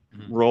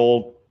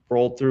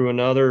 rolled through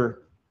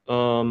another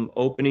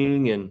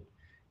opening,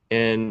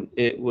 and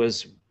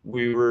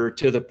we were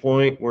to the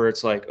point where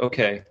it's like,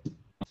 okay,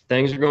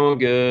 things are going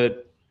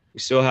good. We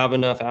still have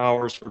enough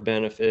hours for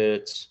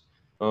benefits.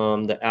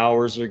 The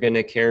hours are going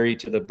to carry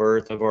to the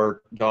birth of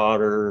our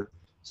daughter,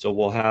 so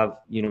we'll have,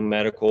 you know,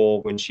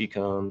 medical when she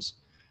comes.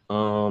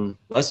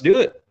 Let's do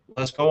it.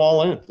 Let's go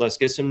all in. Let's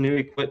get some new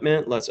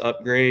equipment. Let's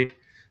upgrade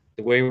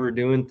the way we're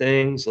doing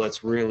things.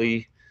 Let's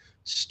really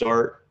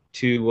start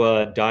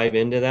to dive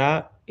into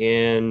that.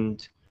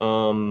 And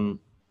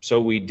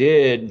so we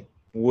did,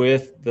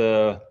 with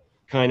the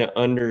kind of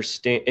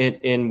understand,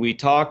 and we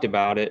talked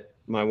about it,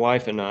 my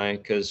wife and I,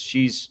 because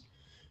she's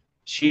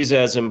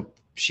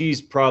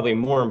probably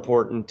more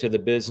important to the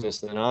business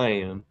than I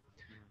am.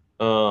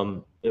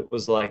 It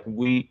was like,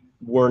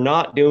 we're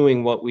not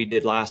doing what we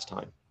did last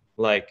time.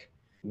 Like,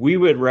 we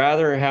would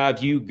rather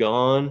have you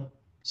gone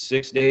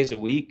 6 days a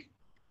week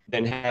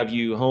than have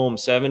you home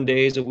 7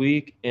 days a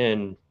week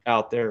and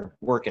out there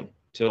working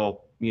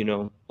till, you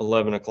know,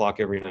 11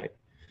 o'clock every night.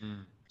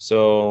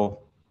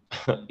 So,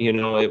 you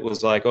know, it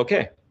was like,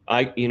 okay,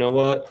 you know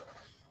what,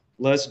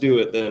 let's do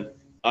it then.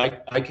 I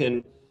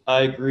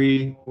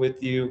agree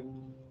with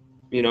you.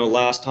 You know,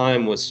 last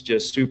time was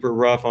just super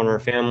rough on our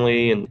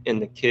family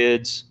and the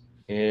kids.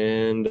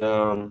 And,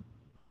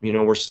 you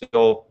know, we're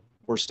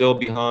still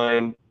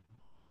behind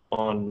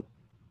on,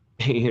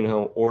 you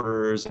know,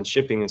 orders and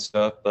shipping and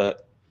stuff,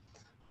 but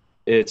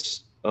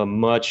it's a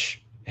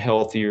much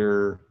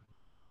healthier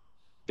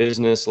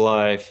business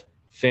life,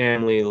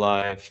 family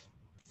life,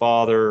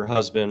 father,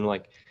 husband,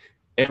 like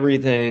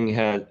everything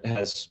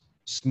has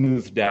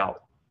smoothed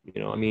out. You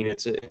know, I mean,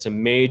 it's a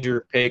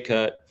major pay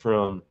cut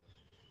from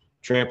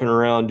tramping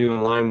around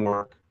doing line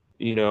work,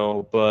 you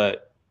know,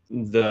 but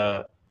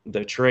the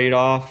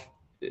trade-off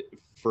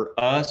for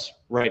us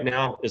right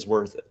now is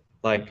worth it.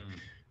 Like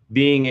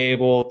being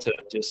able to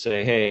just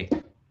say, hey,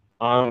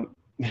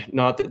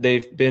 not that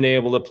they've been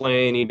able to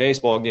play any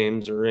baseball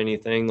games or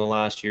anything the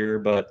last year,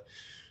 but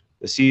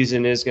the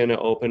season is going to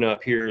open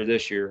up here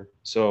this year.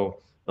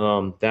 So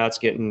that's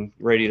getting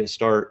ready to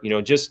start. You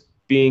know, just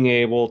being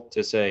able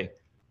to say,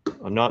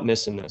 I'm not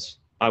missing this.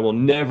 I will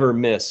never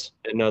miss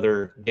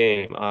another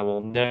game. I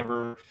will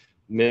never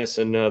miss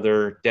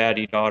another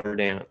daddy-daughter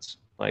dance.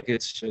 Like,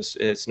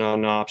 it's not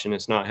an option.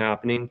 It's not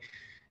happening.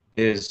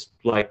 Is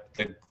like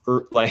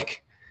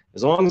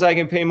as long as I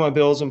can pay my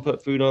bills and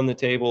put food on the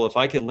table, if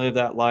I could live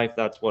that life,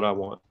 that's what I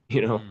want.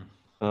 You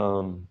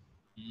know,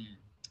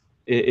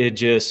 it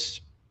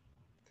just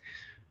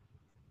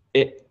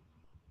a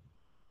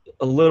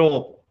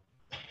little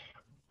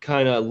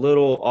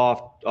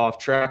off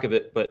track of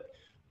it, but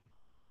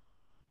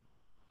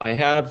I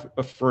have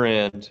a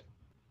friend,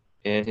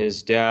 and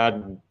his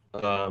dad,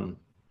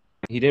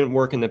 he didn't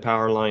work in the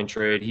power line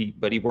trade,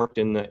 but he worked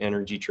in the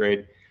energy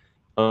trade.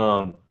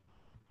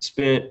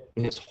 Spent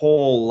his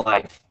whole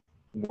life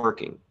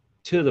working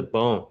to the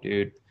bone,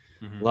 dude.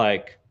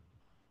 Like,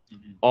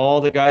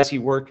 all the guys he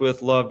worked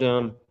with loved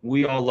him.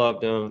 We all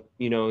loved him.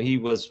 You know, he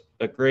was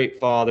a great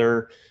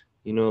father.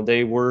 You know,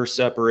 they were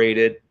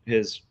separated.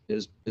 His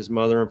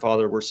mother and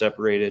father were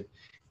separated,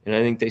 And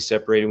I think they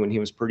separated when he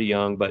was pretty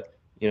young, but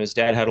you know, his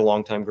dad had a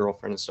longtime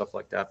girlfriend and stuff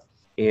like that.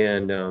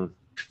 And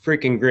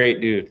freaking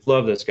great dude.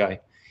 Love this guy.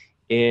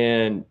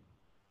 And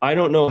I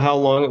don't know how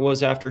long it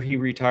was after he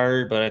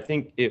retired, but I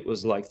think it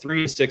was like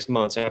 3 to 6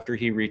 months after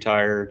he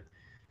retired,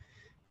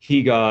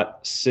 he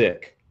got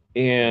sick.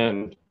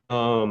 And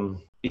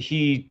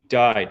he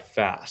died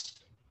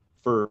fast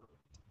for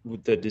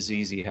the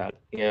disease he had.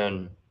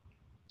 And,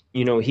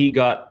 you know, he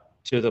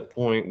got to the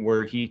point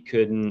where he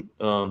couldn't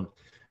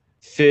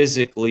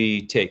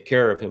physically take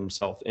care of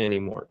himself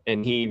anymore.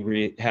 And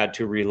he had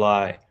to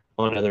rely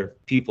on other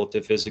people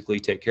to physically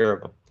take care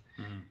of him.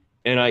 Mm-hmm.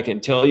 And I can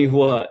tell you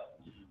what,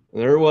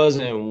 there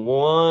wasn't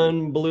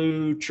one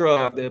blue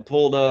truck that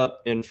pulled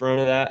up in front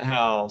of that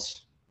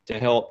house to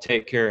help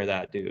take care of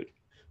that dude.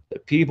 The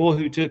people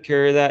who took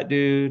care of that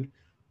dude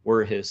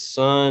were his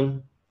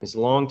son, his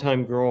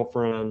longtime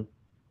girlfriend,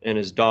 and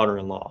his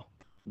daughter-in-law.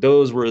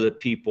 Those were the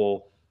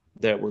people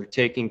that were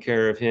taking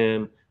care of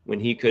him when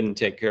he couldn't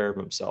take care of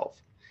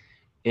himself.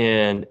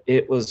 And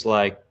it was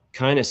like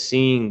kind of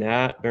seeing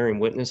that, bearing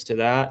witness to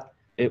that.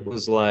 It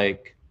was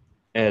like,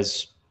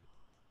 as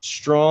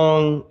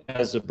strong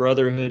as the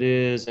brotherhood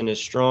is and as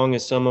strong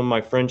as some of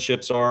my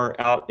friendships are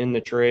out in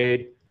the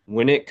trade,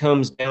 when it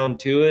comes down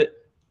to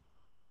it,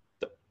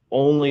 the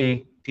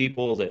only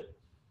people that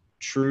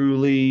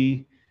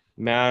truly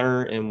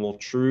matter and will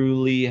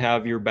truly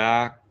have your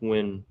back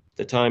when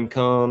the time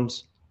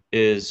comes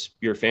is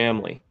your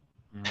family.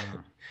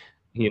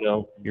 You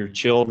know, your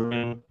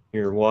children,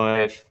 your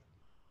wife.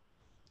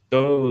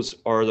 Those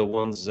are the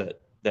ones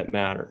that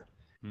matter.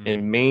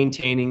 And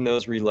maintaining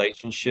those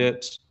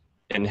relationships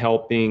and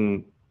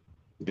helping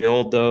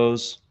build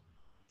those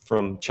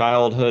from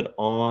childhood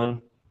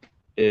on,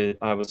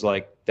 I was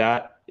like,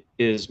 that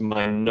is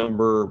my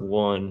number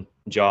one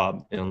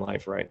job in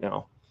life right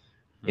now.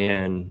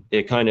 And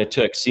it kind of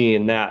took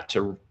seeing that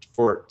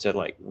for it to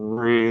like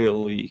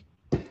really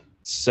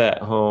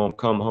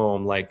come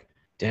home, like,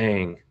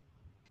 dang,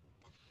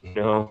 you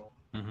know,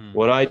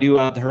 what I do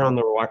out there on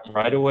the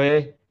right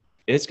away,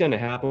 it's going to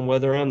happen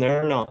whether I'm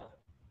there or not,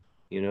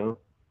 you know,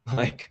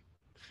 like,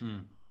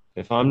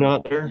 if I'm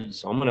not there,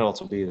 someone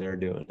else will be there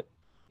doing it,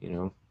 you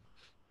know?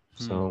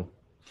 So.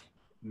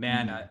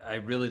 Man, I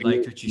really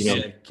liked what you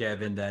said,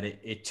 Kevin, that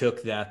it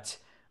took that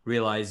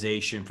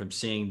realization from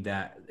seeing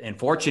that, and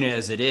fortunate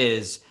as it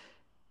is,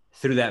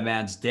 through that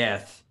man's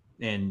death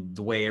and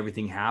the way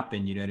everything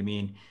happened, you know what I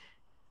mean?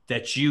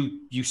 That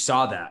you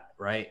saw that,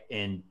 right?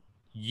 And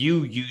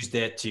you used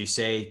it to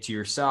say to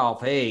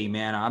yourself, hey,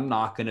 man, I'm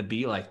not going to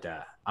be like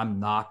that. I'm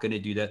not going to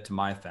do that to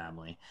my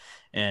family.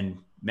 And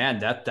man,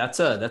 that's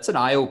an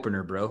eye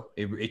opener, bro.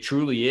 It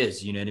truly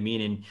is. You know what I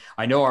mean? And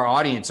I know our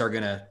audience are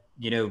going to,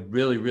 you know,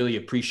 really, really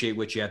appreciate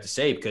what you have to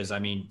say, because I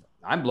mean,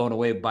 I'm blown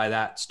away by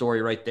that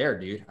story right there,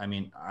 dude. I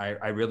mean,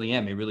 I really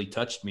am. It really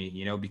touched me,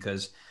 you know,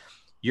 because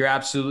you're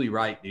absolutely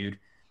right, dude.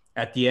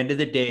 At the end of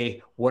the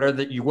day, what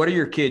are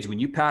your kids, when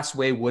you pass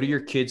away, what are your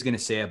kids going to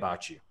say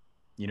about you?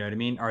 You know what I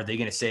mean? Are they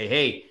going to say,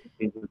 hey,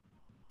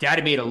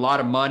 daddy made a lot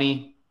of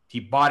money, he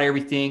bought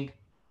everything,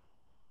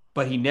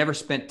 but he never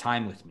spent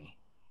time with me?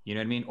 You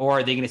know what I mean? Or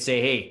are they going to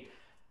say, hey,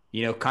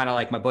 you know, kind of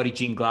like my buddy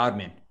Gene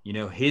Gloudman, you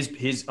know,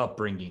 his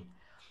upbringing.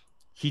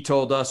 He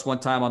told us one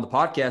time on the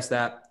podcast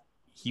that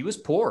he was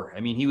poor. I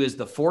mean, he was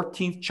the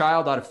 14th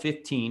child out of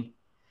 15.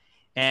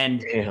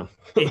 And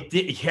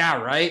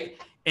yeah, right.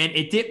 And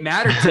it didn't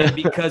matter to him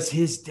because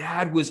his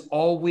dad was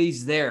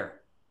always there.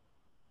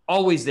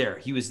 Always there.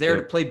 He was there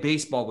to play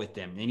baseball with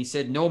them. And he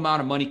said no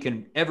amount of money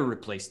can ever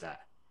replace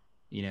that,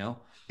 you know?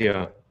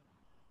 Yeah.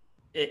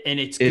 And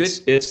it's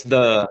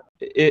good.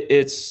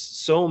 It's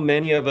so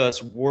many of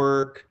us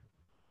work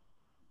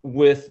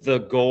with the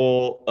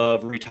goal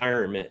of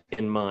retirement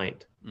in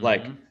mind.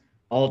 Like,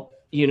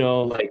 you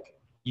know, like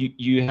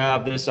you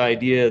have this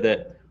idea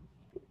that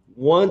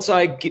once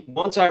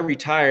I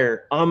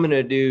retire, I'm going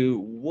to do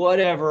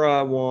whatever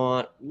I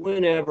want,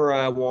 whenever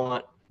I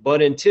want.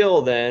 But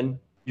until then,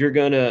 you're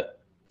going to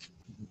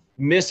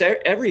miss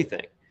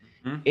everything.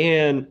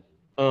 And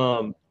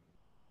my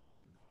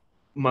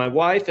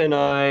wife and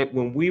I,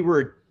 when we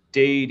were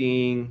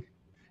dating,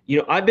 you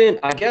know, I've been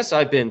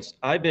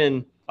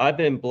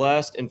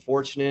blessed and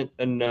fortunate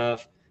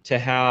enough to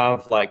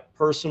have like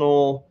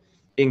personal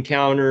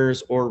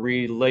encounters or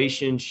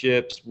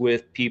relationships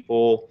with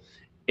people.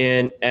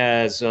 And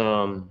as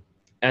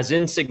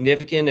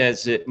insignificant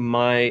as it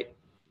might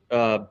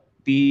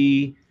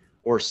be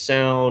or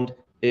sound,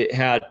 it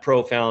had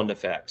profound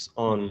effects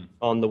on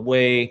the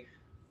way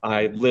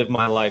I live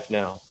my life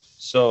now.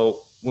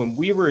 So when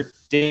we were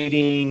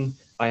dating,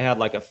 I had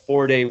like a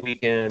 4-day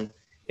weekend,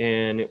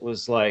 and it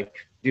was like,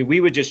 dude, we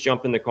would just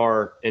jump in the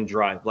car and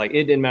drive. Like,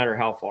 it didn't matter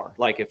how far.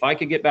 Like, if I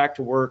could get back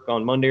to work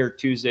on Monday or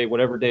Tuesday,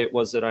 whatever day it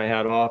was that I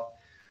had off,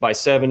 by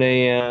 7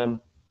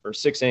 a.m. or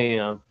 6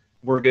 a.m.,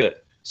 we're good.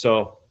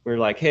 So we're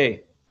like,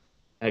 hey,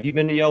 have you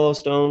been to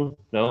Yellowstone?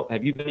 No.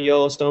 Have you been to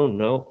Yellowstone?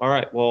 No. All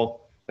right.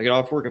 Well, I get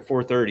off work at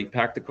 4:30,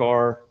 pack the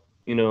car,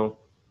 you know,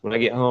 when I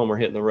get home, we're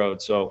hitting the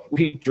road. So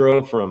we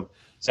drove from,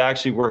 it's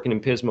actually working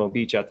in Pismo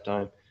Beach at the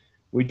time.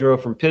 We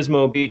drove from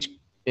Pismo Beach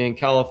in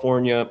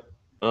California.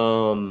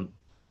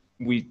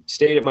 We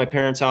stayed at my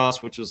parents'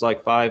 house, which was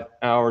like 5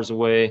 hours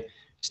away,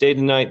 stayed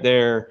the night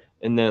there,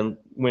 and then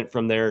went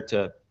from there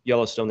to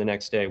Yellowstone the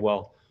next day.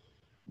 Well,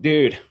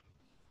 dude,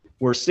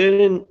 we're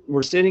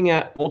sitting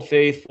at Old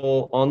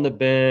Faithful on the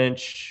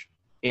bench,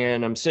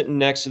 and I'm sitting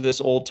next to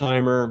this old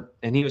timer,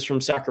 and he was from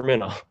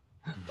Sacramento.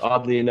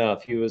 Oddly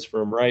enough, he was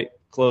from right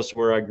close to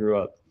where I grew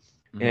up,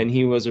 and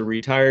he was a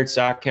retired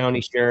Sac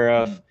County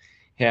sheriff.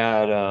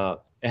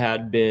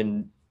 Had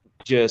been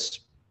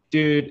just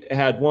dude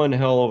had one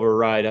hell of a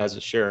ride as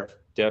a sheriff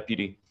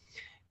deputy,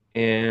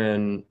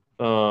 and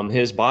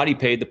his body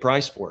paid the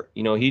price for it.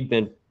 You know, he'd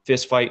been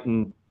fist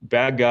fighting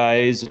bad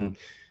guys and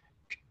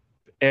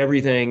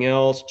everything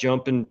else,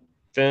 jumping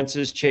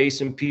fences,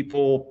 chasing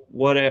people,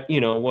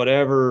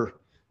 whatever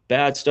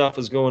bad stuff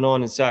was going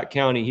on in Sac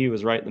County, he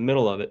was right in the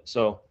middle of it.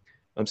 So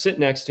I'm sitting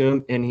next to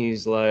him, and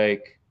he's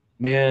like,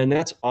 man,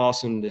 that's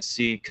awesome to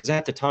see. Because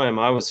at the time,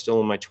 I was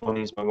still in my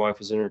 20s. My wife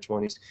was in her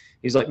 20s.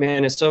 He's like,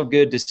 man, it's so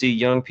good to see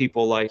young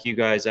people like you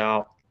guys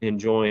out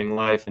enjoying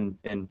life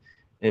and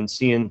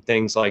seeing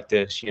things like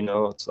this. You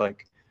know, it's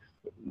like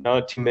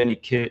not too many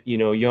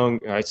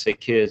I say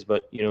kids,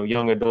 but,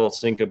 young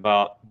adults think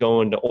about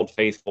going to Old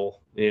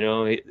Faithful,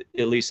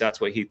 at least that's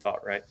what he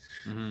thought. Right.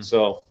 Mm-hmm.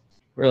 So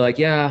we're like,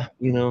 yeah,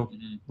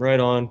 right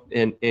on.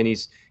 And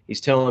he's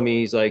telling me,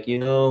 he's like,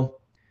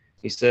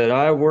 he said,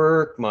 I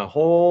worked my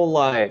whole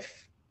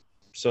life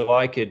so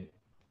I could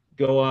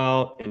go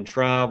out and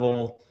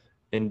travel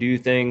and do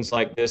things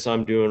like this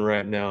I'm doing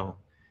right now.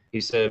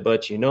 He said,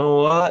 but you know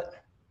what?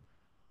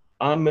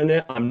 I'm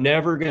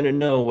never gonna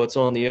know what's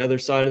on the other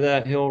side of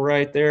that hill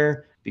right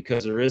there,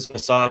 because there isn't a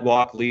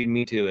sidewalk leading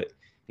me to it.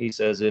 He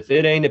says, if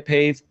it ain't a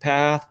paved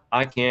path,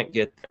 I can't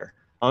get there.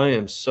 I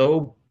am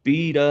so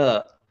beat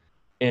up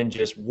and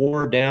just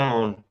wore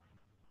down.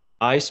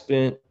 I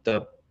spent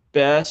the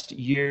best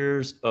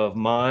years of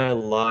my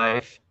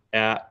life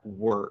at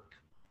work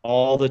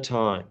all the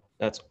time.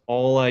 That's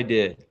all I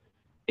did.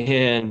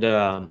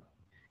 And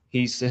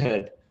he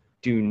said,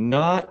 do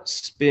not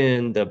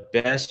spend the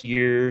best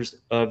years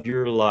of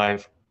your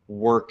life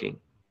working.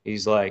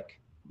 He's like,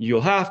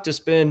 you'll have to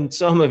spend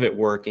some of it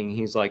working.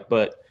 He's like,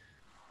 but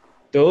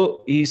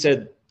though, he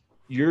said,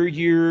 your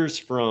years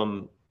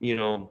from,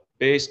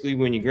 basically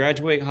when you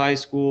graduate high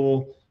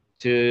school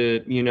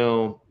to,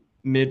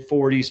 mid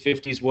 40s,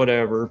 50s,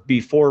 whatever,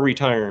 before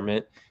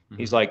retirement,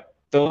 he's like,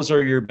 those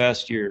are your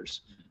best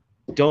years.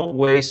 Don't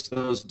waste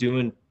those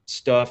doing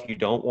stuff you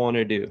don't want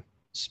to do.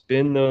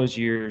 Spend those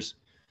years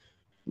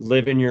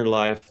living your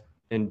life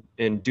and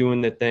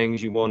doing the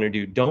things you want to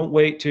do. Don't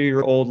wait till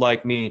you're old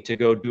like me to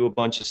go do a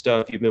bunch of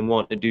stuff you've been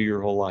wanting to do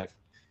your whole life.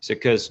 So,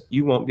 because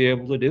you won't be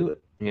able to do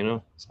it,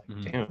 It's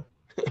like, damn.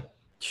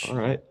 All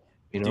right.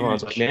 I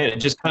was like, man, it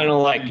just kind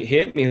of like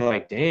hit me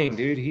like, dang,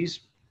 dude, he's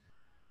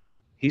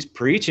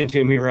preaching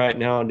to me right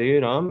now,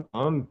 dude.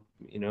 I'm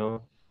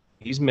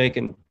he's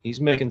making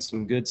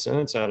some good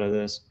sense out of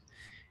this.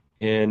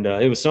 And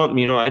it was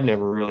something, I'd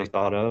never really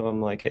thought of.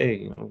 I'm like,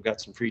 hey, I've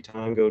got some free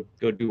time, go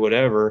do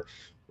whatever.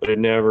 But I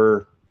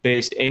never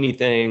based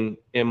anything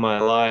in my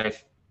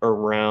life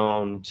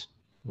around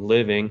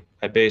living.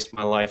 I based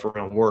my life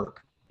around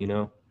work,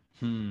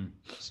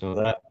 So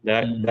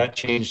that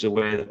changed the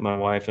way that my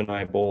wife and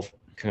I both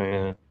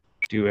kind of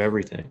do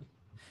everything.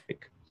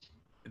 Like,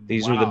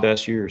 these are the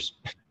best years.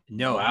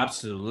 No,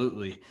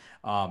 absolutely.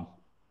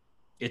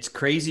 It's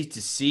crazy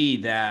to see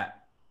that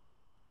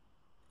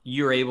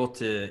you're able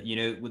to,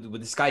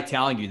 with this guy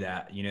telling you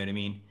that, you know what I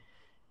mean?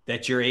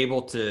 That you're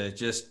able to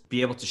just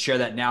be able to share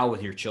that now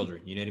with your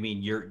children. You know what I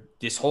mean?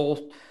 This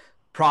whole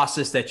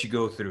process that you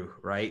go through,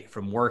 right?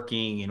 From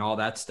working and all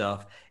that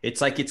stuff.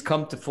 It's like it's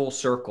come to full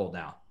circle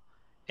now.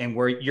 And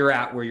where you're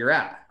at,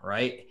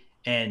 right?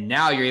 And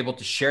now you're able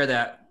to share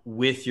that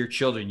with your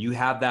children. You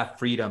have that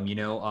freedom,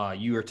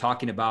 you were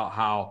talking about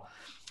how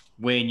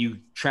when you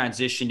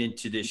transitioned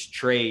into this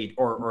trade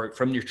or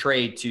from your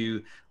trade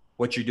to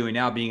what you're doing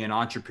now, being an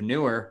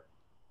entrepreneur,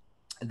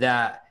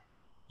 that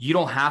you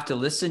don't have to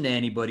listen to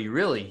anybody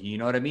really. You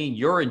know what I mean?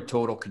 You're in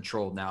total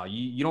control now.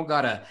 You don't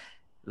got to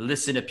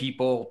listen to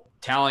people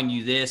telling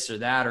you this or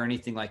that or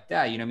anything like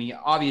that. You know what I mean?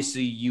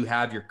 Obviously you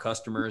have your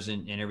customers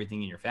and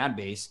everything in your fan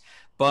base,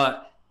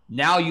 but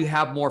now you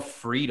have more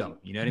freedom.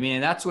 You know what I mean?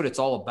 And that's what it's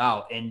all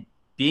about. And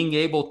being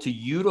able to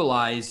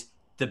utilize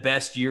the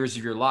best years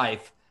of your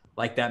life,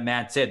 like that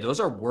man said, those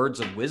are words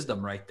of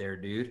wisdom right there,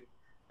 dude.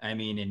 I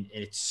mean, and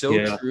it's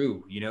so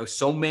true.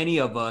 So many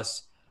of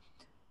us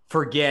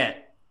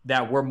forget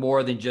that we're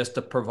more than just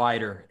a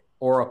provider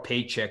or a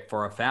paycheck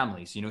for our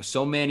families.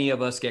 So many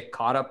of us get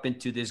caught up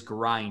into this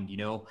grind.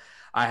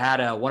 I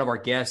had one of our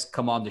guests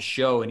come on the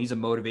show, and he's a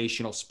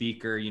motivational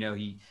speaker.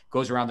 He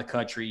goes around the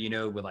country,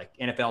 with like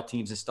NFL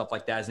teams and stuff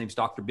like that. His name's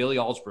Dr. Billy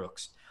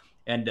Allsbrooks.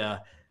 And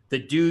the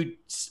dude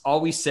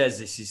always says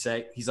this. He's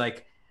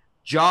like,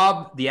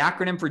 the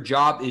acronym for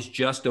job is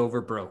just over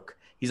broke.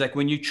 He's like,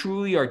 when you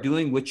truly are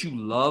doing what you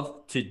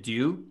love to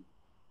do,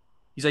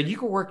 He's like, you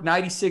can work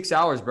 96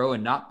 hours, bro,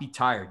 and not be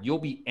tired. You'll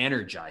be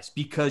energized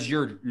because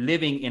you're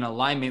living in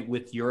alignment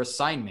with your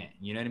assignment.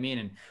 You know what I mean?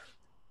 And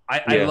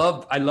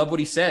Yeah. I love what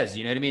he says.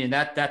 You know what I mean? And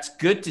that's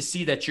good to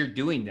see that you're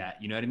doing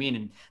that. You know what I mean?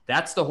 And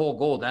that's the whole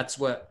goal. That's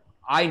what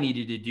I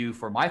needed to do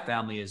for my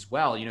family as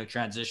well. You know,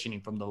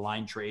 transitioning from the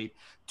line trade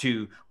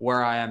to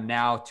where I am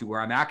now, to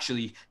where I'm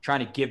actually trying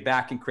to give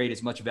back and create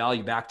as much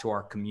value back to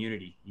our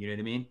community. You know what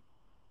I mean?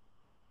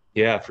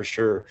 Yeah, for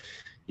sure.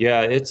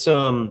 Yeah, it's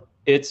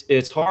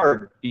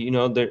hard. You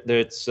know,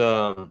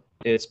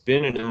 it's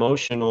been an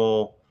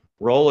emotional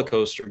roller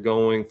coaster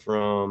going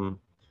from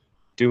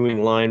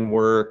doing line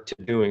work to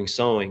doing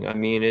sewing. I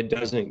mean, it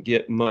doesn't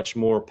get much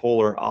more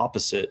polar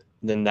opposite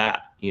than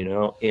that, you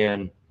know,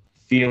 and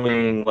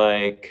feeling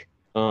like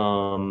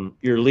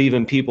you're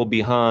leaving people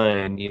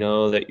behind, you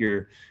know, that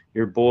your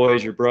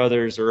boys, your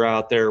brothers are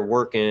out there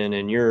working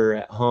and you're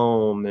at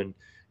home. And,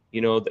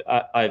 you know,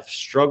 I've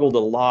struggled a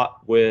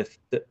lot with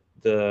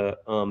the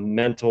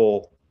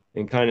mental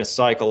and kind of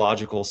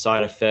psychological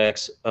side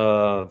effects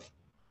of,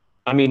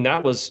 I mean,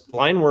 that was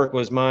line work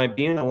was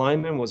being a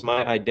lineman was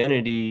my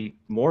identity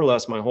more or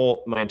less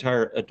my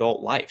entire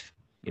adult life,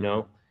 you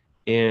know,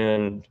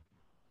 and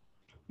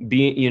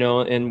being, you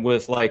know, and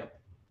with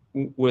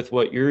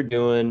what you're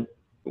doing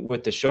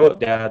with the show up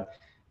dad,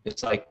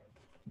 it's like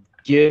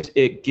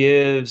it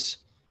gives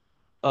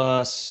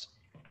us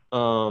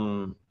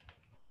the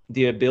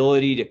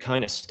ability to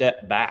kind of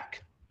step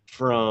back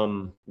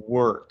from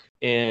work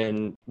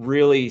and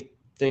really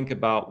think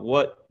about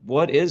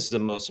what is the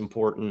most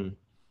important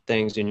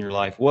things in your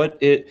life.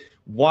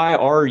 Why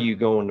are you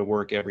going to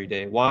work every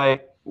day? Why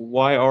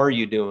are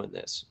you doing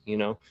this? You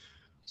know?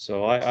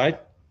 So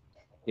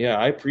yeah,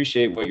 I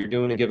appreciate what you're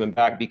doing and giving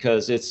back,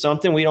 because it's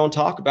something we don't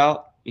talk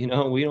about. You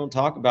know, we don't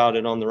talk about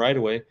it on the right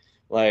of way.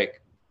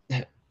 Like,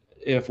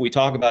 if we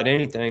talk about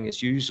anything,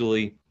 it's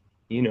usually,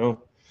 you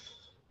know,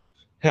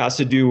 has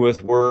to do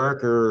with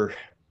work or,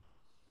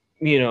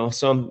 you know,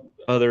 some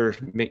other,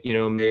 you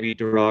know, maybe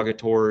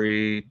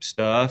derogatory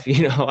stuff.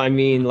 You know, I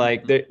mean,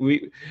 like that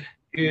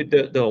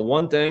the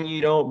one thing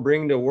you don't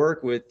bring to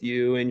work with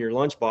you in your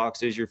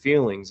lunchbox is your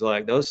feelings.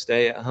 Like, those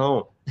stay at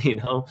home. You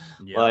know,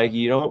 Yep. like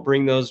you don't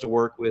bring those to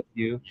work with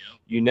you.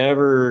 You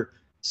never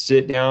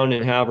sit down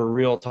and have a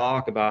real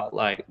talk about,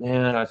 like,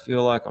 man, I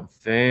feel like I'm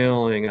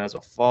failing as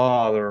a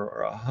father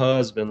or a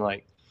husband.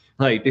 Like,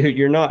 dude,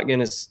 you're not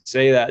gonna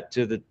say that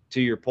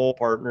to your pole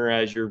partner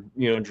as you're,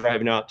 you know,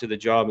 driving out to the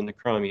job in the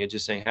crummy. It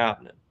just ain't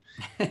happening.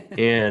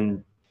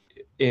 And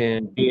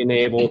being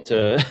able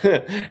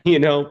to, you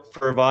know,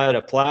 provide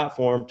a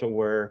platform to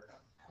where,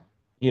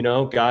 you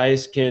know,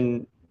 guys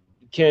can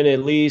at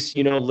least,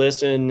 you know,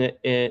 listen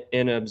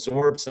and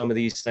absorb some of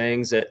these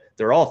things that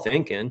they're all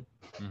thinking.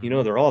 You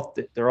know, they're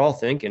all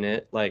thinking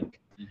it. Like,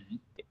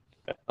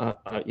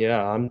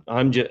 yeah,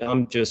 I'm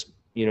just,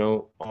 you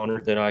know,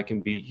 honored that I can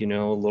be, you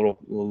know, a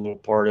little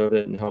part of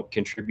it and help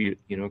contribute.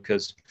 You know,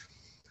 because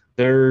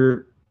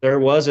there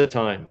was a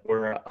time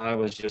where I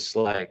was just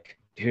like,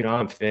 dude,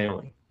 I'm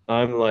failing.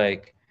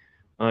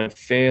 I'm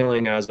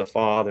failing as a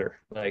father.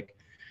 Like,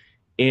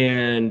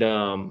 and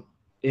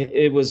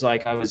it was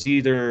like I was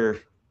either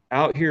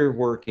out here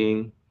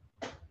working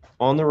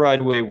on the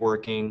right way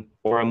working,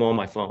 or I'm on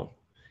my phone.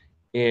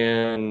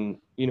 And,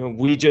 you know,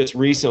 we just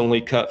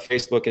recently cut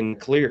Facebook in the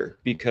clear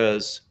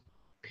because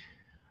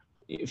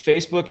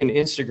Facebook and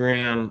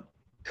Instagram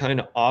kind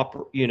of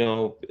you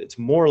know, it's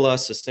more or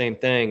less the same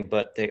thing,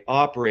 but they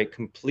operate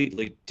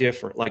completely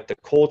different. Like, the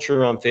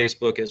culture on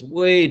Facebook is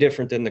way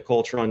different than the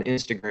culture on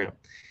Instagram.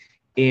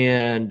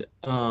 And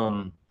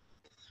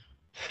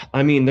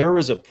I mean, there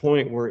was a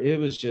point where it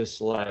was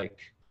just like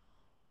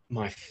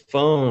my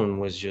phone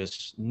was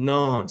just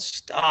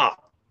nonstop,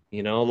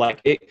 you know,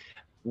 like it,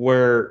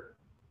 where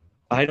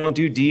I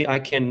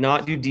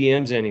cannot do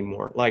DMs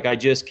anymore. Like, I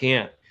just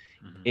can't.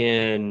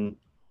 And,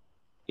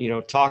 you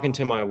know, talking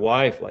to my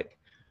wife, like,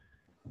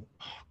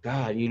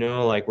 God, you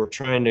know, like, we're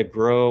trying to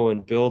grow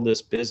and build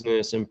this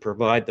business and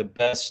provide the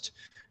best,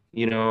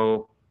 you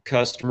know,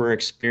 customer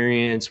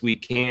experience we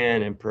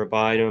can, and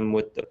provide them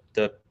with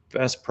the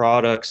best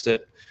products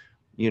that,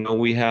 you know,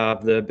 we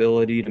have the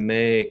ability to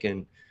make.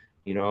 And,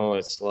 you know,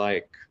 it's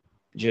like,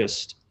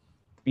 just,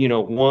 you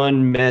know,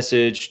 one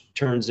message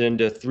turns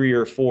into 3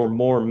 or 4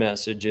 more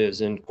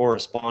messages and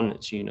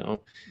correspondence, you know,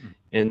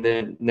 and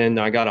then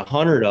I got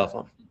 100 of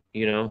them,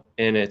 you know,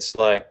 and it's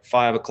like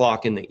 5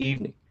 o'clock in the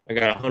evening. I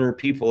got 100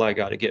 people I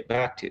got to get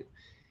back to.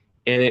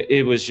 And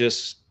it was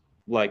just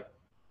like,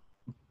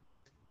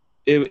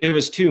 it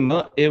was too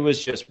much. It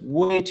was just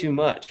way too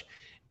much.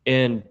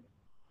 And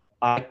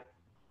I,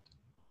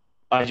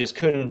 I just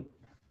I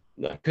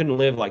couldn't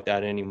live like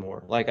that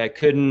anymore. Like, I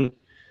couldn't,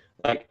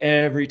 like,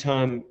 every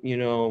time, you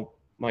know,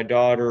 my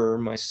daughter or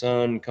my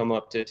son come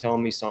up to tell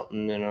me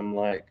something, and I'm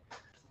like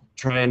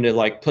trying to,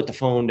 like, put the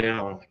phone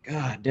down. Like,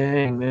 God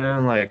dang,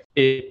 man. Like,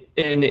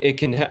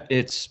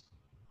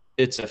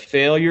 it's a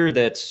failure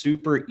that's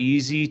super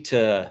easy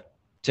to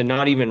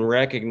not even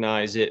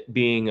recognize it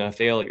being a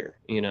failure,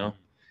 you know.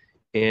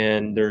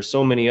 And there's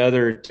so many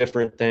other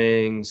different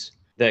things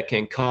that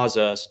can cause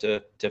us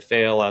to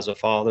fail as a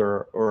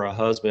father or a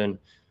husband,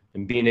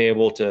 and being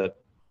able to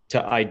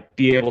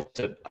be able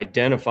to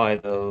identify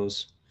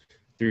those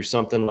through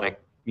something like,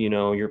 you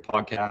know, your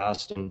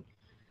podcast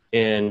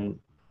and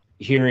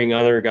hearing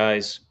other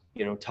guys,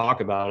 you know, talk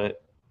about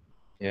it.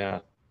 Yeah,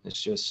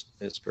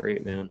 it's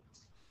great, man.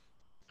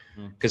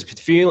 Because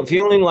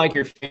feeling like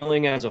you're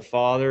feeling as a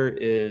father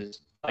is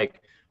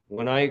like,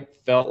 when I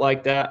felt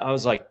like that, I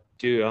was like,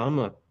 dude, I'm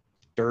a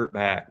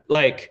dirtbag.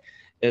 Like,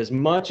 as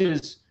much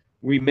as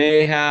we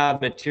may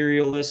have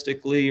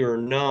materialistically or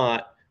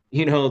not,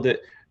 you know, that,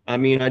 I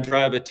mean, I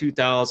drive a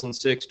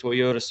 2006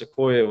 Toyota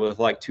Sequoia with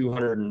like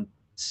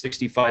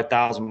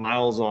 265,000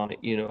 miles on it,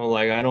 you know,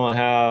 like I don't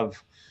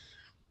have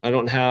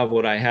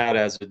what I had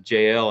as a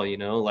JL, you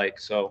know, like,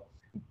 so,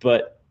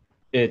 but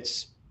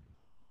it's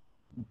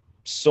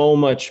so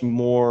much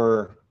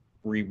more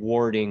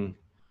rewarding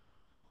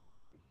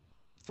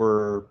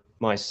for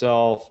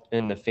myself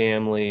and the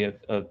family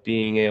of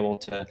being able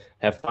to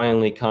have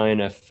finally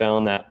kind of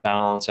found that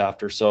balance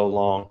after so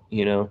long,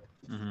 you know?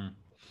 Mm-hmm.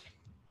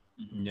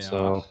 Yeah,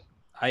 So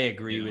I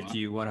agree with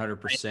you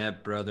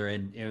 100%, brother.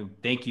 And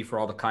thank you for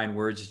all the kind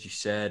words that you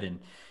said and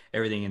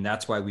everything. And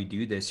that's why we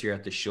do this here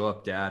at the Show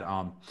Up, Dad.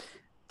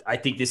 I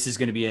think this is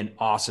going to be an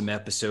awesome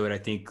episode. I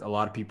think a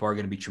lot of people are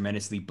going to be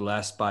tremendously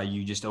blessed by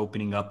you just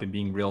opening up and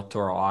being real to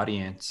our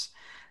audience.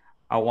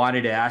 I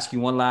wanted to ask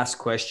you one last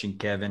question,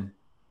 Kevin.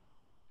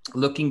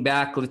 Looking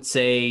back, let's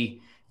say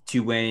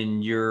to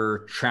when you're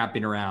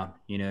tramping around,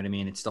 you know what I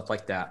mean, and stuff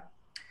like that.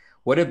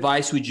 What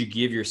advice would you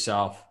give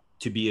yourself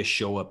to be a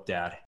show up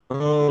dad?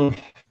 oh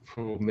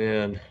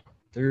man,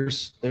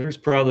 there's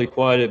probably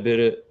quite a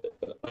bit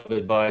of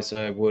advice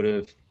I would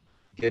have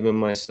given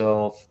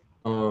myself.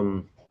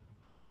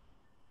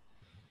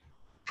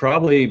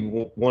 Probably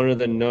one of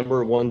the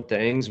number one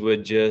things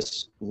would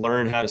just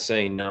learn how to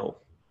say no.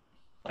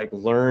 Like,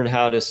 learn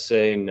how to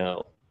say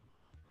no.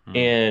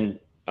 And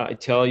I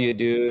tell you,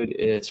 dude,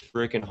 it's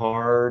freaking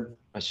hard.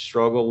 I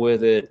struggle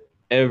with it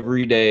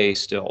every day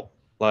still.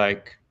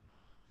 Like,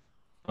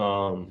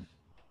 um,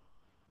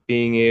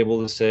 being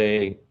able to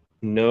say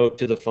no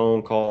to the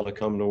phone call to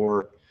come to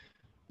work,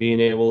 being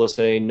able to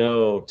say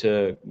no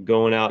to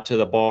going out to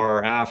the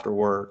bar after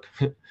work,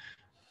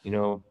 you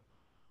know,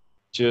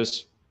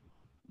 just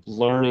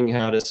learning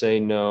how to say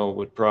no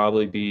would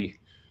probably be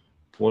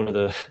one of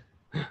the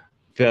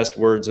best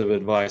words of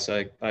advice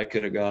I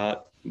could have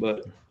got.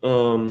 But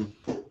oh,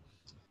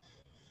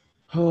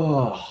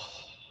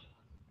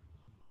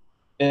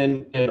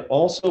 and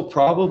also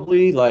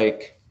probably,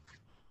 like,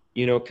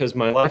 you know, because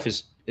my life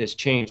has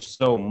changed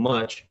so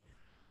much,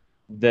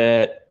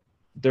 that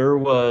there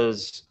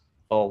was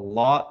a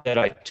lot that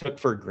I took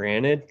for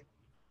granted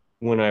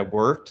when I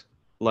worked,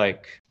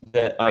 like,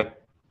 that I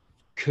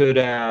could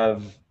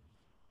have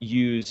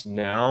used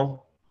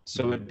now.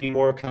 So it'd be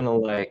more kind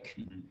of like,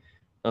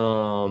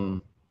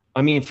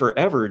 I mean,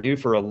 forever,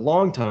 dude, for a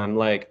long time,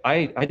 like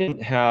I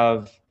didn't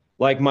have,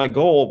 like, my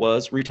goal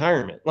was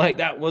retirement. Like,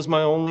 that was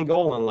my only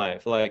goal in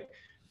life. Like,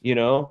 you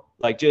know,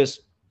 like,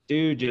 just,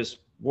 dude, just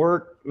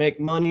work, make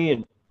money,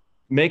 and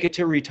make it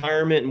to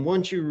retirement. And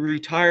once you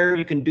retire,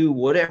 you can do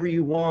whatever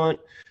you want,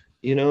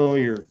 you know,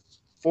 your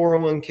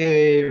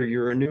 401k or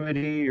your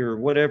annuity or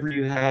whatever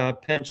you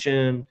have,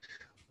 pension.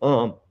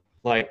 Um,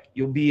 like,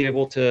 you'll be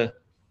able to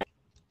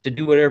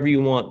do whatever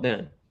you want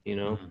then, you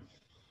know.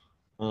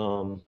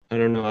 I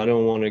don't know. I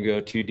don't want to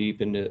go too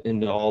deep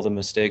into all the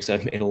mistakes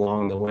I've made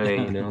along the way,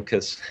 you know,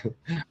 because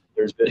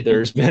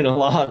there's been a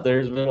lot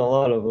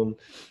of them.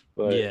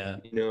 But Yeah.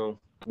 you know,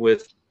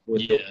 with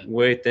the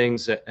way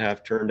things that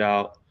have turned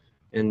out,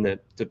 and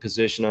the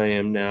position I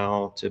am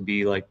now to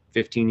be like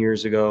 15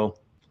 years ago,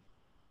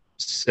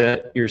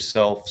 set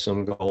yourself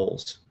some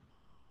goals.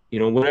 You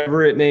know,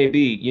 whatever it may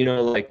be. You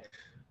know, like,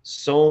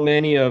 so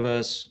many of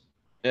us,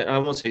 and I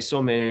won't say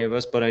so many of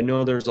us, but I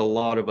know there's a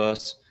lot of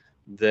us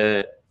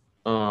that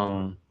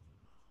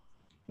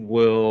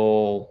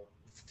will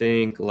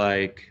think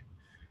like,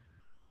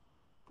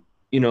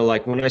 you know,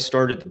 like when I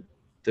started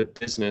the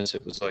business,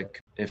 it was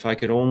like, if I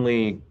could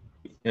only,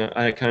 you know,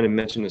 I kind of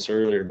mentioned this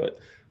earlier, but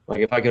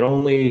like, if I could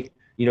only,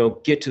 you know,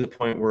 get to the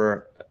point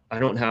where I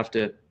don't have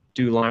to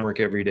do line work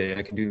every day,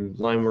 I can do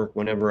line work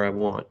whenever I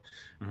want.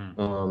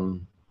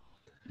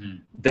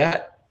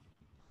 That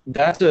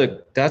that's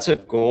a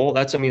goal.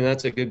 I mean,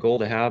 that's a good goal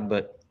to have,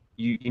 but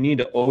you need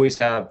to always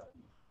have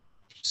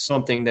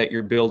something that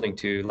you're building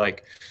to.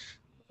 Like,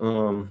 I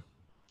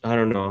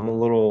don't know, I'm a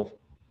little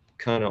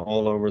kind of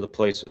all over the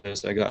place with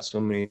this. I got so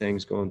many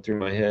things going through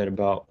my head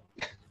about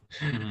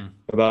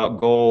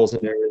about goals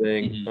and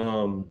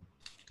everything.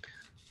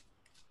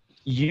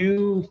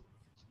 You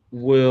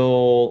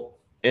will,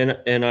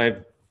 and I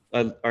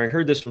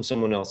heard this from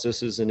someone else.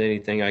 This isn't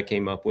anything I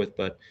came up with,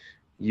 but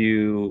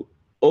you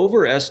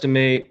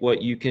overestimate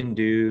what you can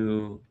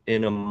do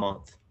in a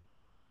month,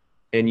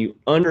 and you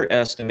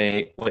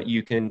underestimate what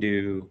you can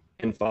do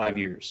in 5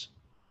 years.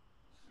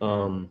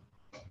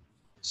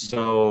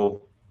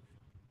 So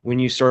when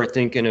you start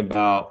thinking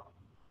about,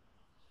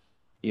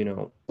 you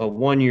know, a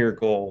 1 year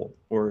goal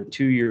or a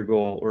 2 year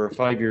goal or a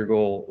 5 year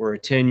goal or a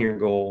 10 year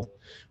goal,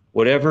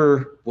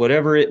 whatever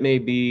it may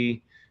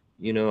be,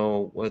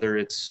 whether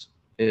it's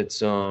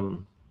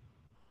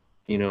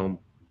you know,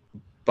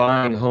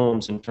 buying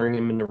homes and turning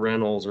them into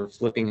rentals or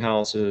flipping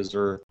houses,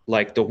 or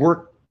like the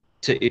work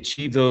to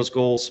achieve those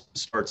goals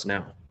starts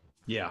now.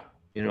 Yeah.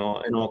 And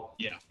I'll,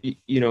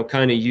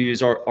 kind of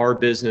use our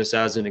business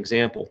as an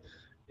example.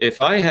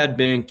 If I had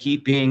been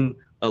keeping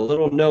a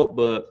little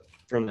notebook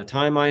from the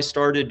time I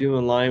started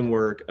doing line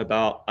work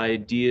about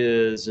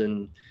ideas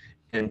and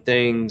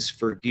things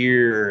for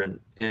gear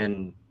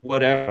and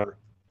whatever,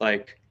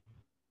 like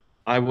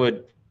I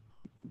would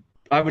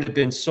have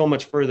been so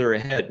much further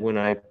ahead when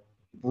I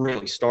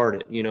really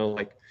started.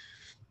 Like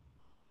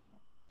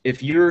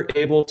if you're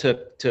able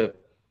to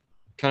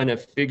kind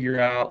of figure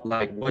out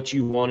like what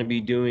you want to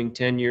be doing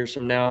 10 years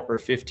from now or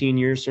 15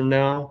 years from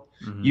now,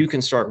 you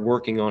can start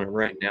working on it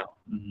right now.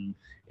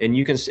 And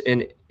you can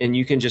and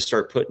you can just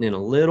start putting in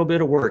a little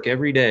bit of work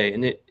every day,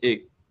 and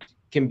it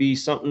can be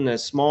something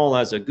as small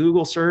as a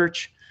Google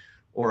search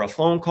or a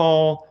phone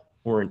call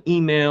or an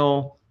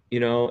email.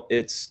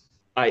 It's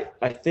I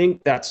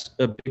think that's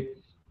a big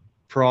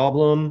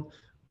problem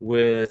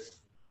with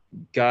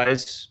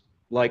guys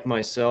like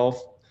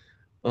myself,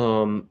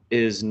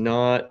 is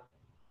not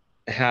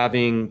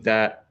having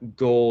that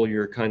goal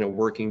you're kind of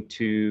working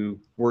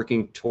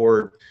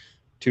toward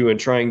and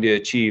trying to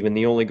achieve, and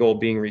the only goal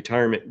being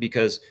retirement,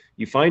 because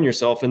you find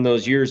yourself in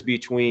those years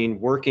between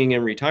working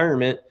and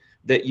retirement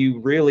that you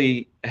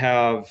really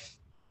have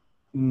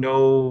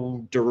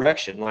no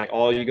direction. Like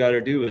all you got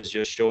to do is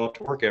just show up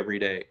to work every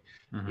day.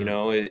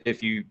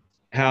 If you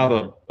have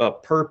a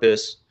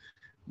purpose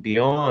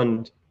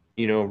beyond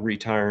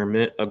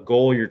retirement, a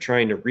goal you're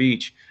trying to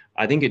reach,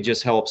 I think it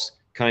just helps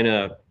kind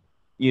of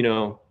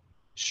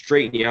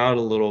straighten you out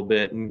a little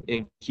bit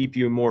and keep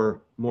you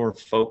more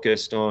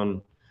focused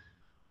on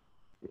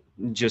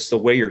just the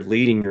way you're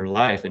leading your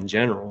life in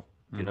general.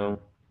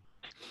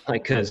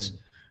 Like, because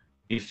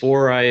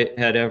before I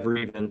had ever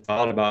even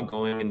thought about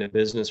going into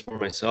business for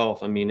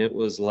myself, I mean, it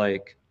was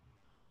like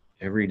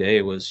every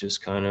day was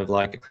just kind of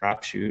like a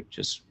crapshoot,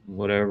 just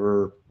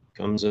whatever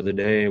comes of the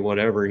day,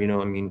 whatever,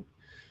 I mean,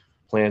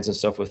 plans and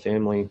stuff with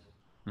family.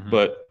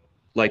 But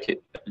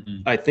like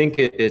I think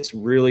it's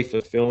really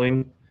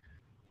fulfilling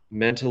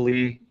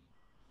mentally,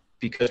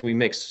 because we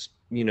make,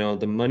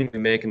 the money we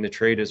make in the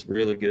trade is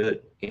really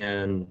good.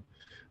 And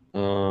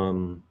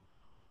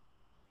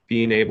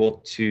being able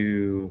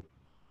to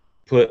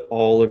put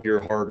all of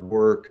your hard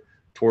work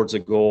towards a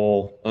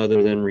goal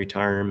other than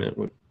retirement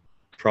would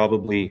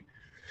probably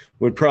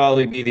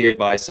be the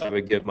advice I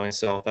would give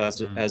myself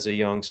as a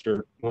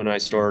youngster when I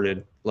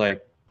started.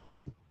 Like,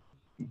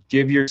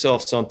 give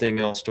yourself something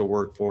else to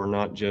work for,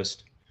 not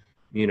just,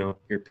 your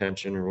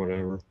pension or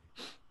whatever.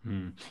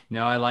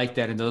 No, I like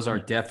that. And those are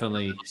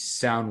definitely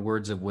sound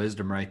words of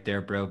wisdom right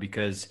there, bro,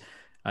 because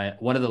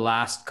one of the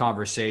last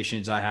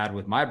conversations I had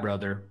with my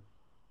brother,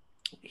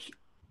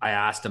 I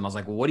asked him, I was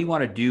like, well, what do you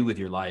want to do with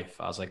your life?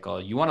 I was like, oh,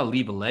 you want to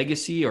leave a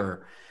legacy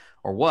or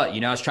what?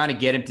 I was trying to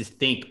get him to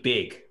think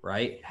big,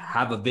 right?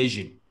 Have a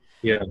vision.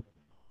 Yeah.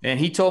 And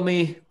he told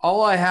me,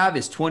 all I have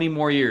is 20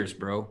 more years,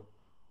 bro.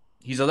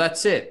 He's like,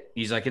 that's it.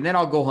 He's like, and then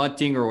I'll go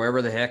hunting or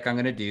wherever the heck I'm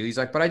going to do. He's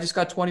like, but I just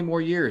got 20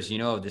 more years,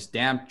 of this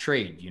damn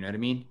trade. You know what I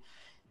mean?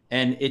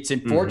 And it's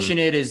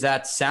unfortunate as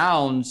that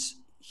sounds,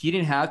 he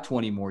didn't have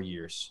 20 more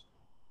years.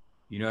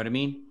 You know what I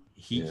mean?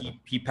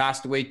 He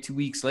passed away 2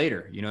 weeks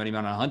later, you know what I mean,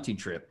 on a hunting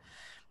trip.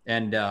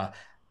 And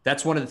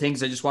that's one of the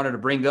things I just wanted to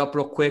bring up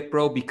real quick,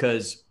 bro,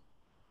 because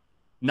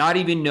not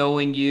even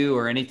knowing you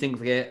or anything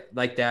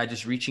like that,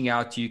 just reaching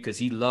out to you because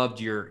he loved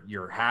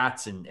your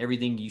hats and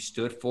everything you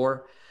stood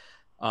for.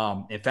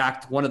 In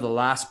fact, one of the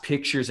last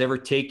pictures ever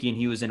taken,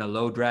 he was in a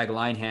low drag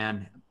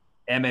Linehand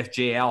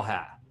MFJL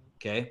hat.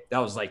 Okay. That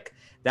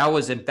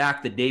was in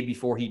fact the day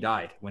before he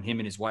died, when him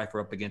and his wife were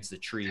up against the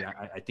tree.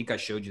 I think I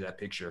showed you that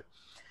picture.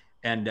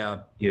 And,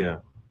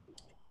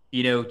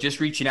 just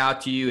reaching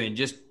out to you and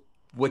just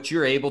what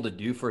you're able to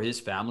do for his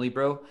family,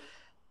 bro.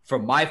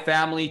 From my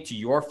family to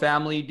your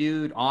family,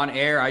 dude, on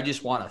air, I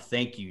just want to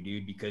thank you,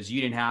 dude, because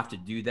you didn't have to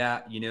do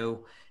that.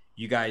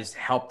 You guys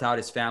helped out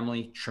his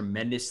family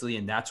tremendously,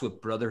 and that's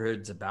what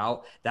brotherhood's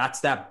about. That's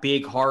that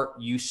big heart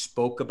you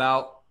spoke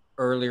about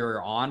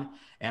earlier on.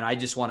 And I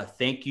just want to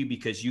thank you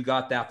because you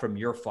got that from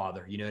your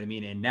father. You know what I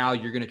mean? And now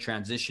you're going to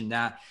transition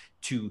that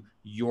to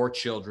your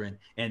children.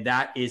 And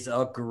that is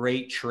a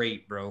great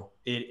trait, bro.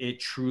 It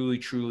truly,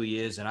 truly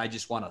is. And I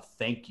just want to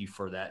thank you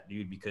for that,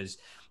 dude, because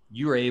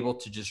you were able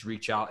to just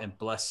reach out and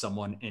bless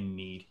someone in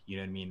need. You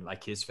know what I mean?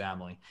 Like his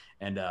family.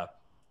 And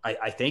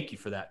I thank you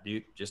for that,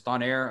 dude. Just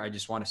on air, I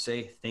just want to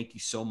say thank you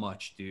so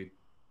much, dude.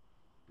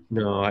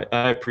 No,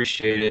 I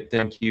appreciate it.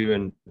 Thank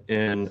you.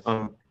 And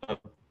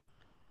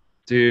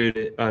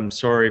dude, I'm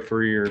sorry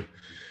for your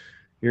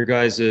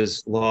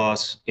guys's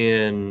loss.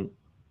 And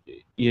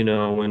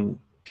when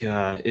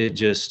God, it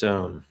just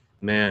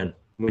man,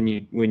 when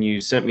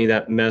you sent me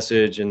that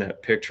message and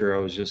that picture, I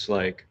was just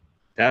like,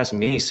 that's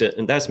me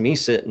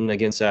sitting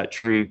against that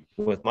tree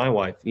with my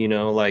wife,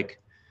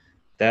 like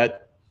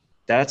that,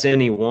 that's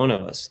any one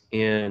of us.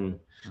 And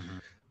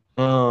Mhm.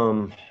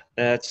 um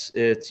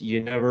it's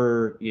you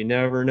never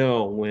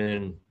know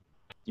when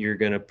you're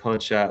going to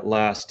punch that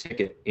last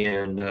ticket.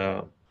 And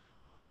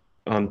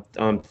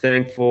I'm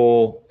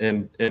thankful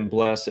and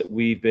blessed that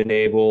we've been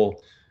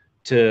able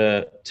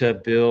to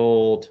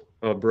build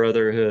a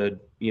brotherhood,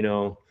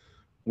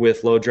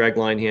 with Low Drag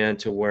Linehand,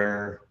 to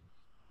where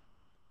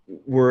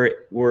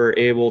we're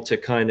able to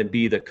kind of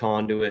be the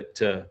conduit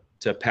to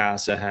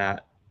pass a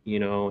hat,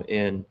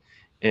 and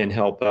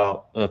help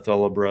out a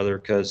fellow brother.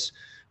 Because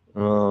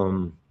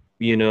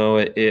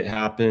it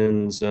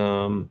happens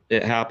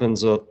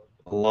a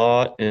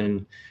lot,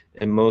 and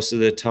most of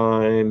the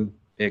time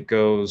it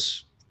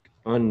goes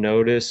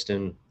unnoticed.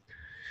 And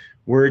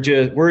we're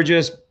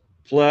just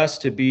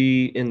blessed to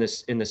be in the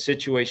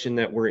situation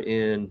that we're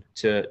in,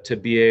 to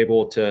be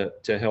able to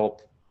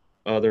help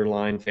other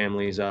line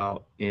families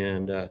out.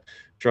 And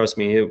trust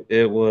me,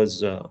 it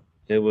was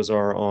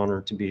our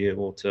honor to be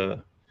able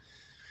to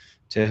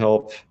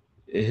help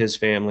his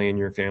family and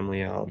your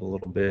family out a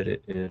little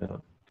bit.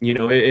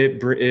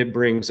 It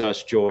brings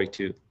us joy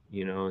too.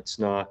 It's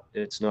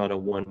not a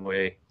one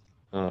way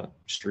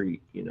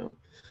street.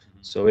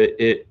 So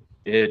it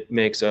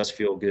makes us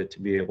feel good to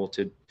be able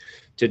to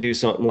do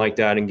something like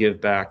that and give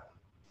back,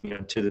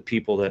 to the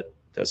people that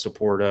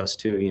support us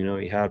too.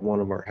 He had one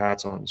of our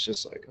hats on. It's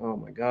just like, oh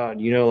my God,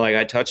 like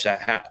I touched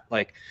that hat.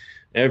 Like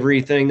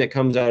everything that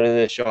comes out of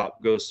this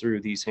shop goes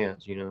through these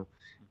hands.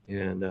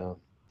 And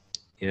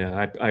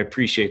yeah, I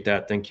appreciate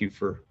that. Thank you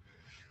for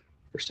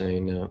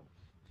saying that.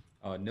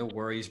 No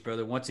worries,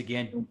 brother. Once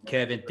again,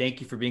 Kevin, thank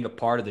you for being a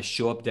part of the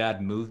Show Up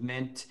Dad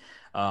movement.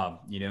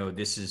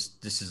 This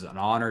is an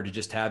honor to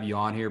just have you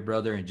on here,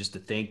 brother, and just to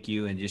thank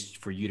you, and just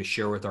for you to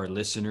share with our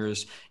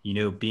listeners,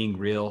 being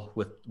real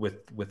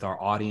with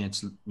our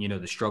audience,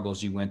 the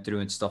struggles you went through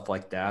and stuff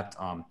like that.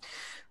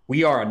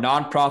 We are a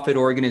nonprofit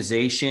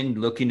organization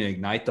looking to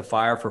ignite the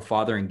fire for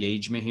father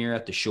engagement here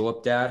at the Show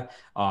Up Dad.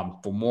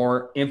 For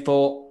more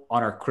info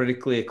on our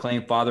critically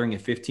acclaimed Fathering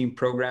at 15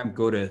 program,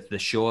 go to the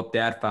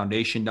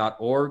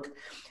showupdadfoundation.org.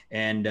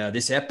 And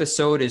this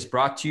episode is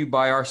brought to you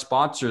by our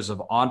sponsors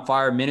of On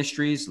Fire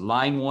Ministries,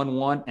 Line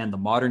 11, and the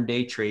Modern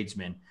Day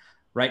Tradesman.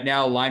 Right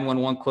now, Line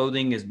 11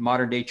 Clothing is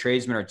Modern Day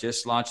Tradesmen are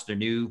just launched their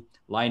new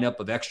lineup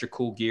of extra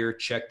cool gear.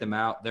 Check them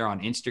out. They're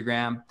on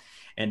Instagram.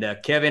 And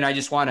Kevin, I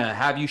just want to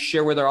have you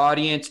share with our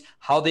audience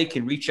how they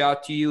can reach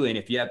out to you. And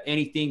if you have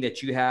anything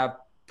that you have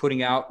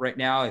putting out right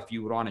now, if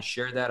you would want to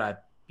share that, I'd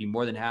be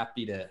more than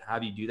happy to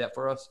have you do that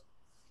for us.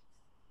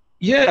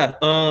 Yeah,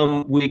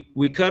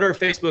 we cut our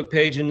Facebook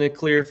page in the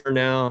clear for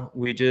now.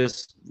 We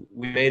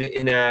made it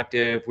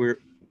inactive. We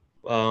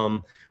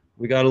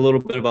got a little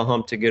bit of a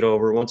hump to get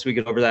over. Once we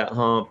get over that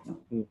hump,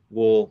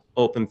 we'll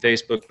open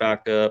Facebook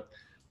back up.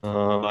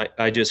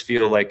 I just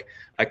feel like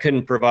I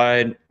couldn't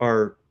provide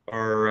our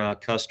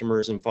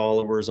customers and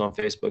followers on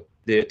Facebook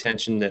the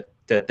attention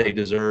that they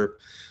deserve.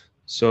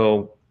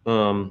 So,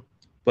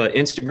 but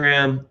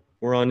Instagram,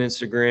 we're on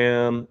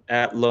Instagram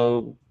at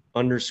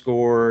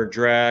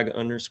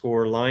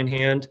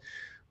low_drag_linehand.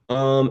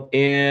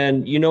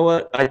 And you know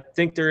what? I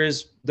think there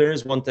is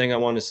one thing I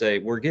want to say.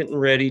 We're getting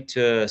ready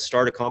to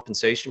start a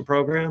compensation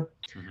program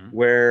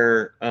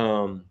where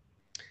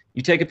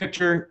you take a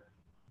picture,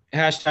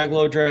 hashtag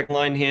low drag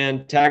line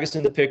hand, tag us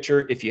in the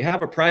picture. If you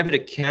have a private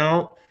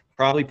account,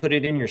 probably put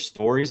it in your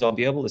stories. I'll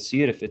be able to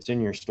see it if it's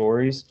in your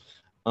stories.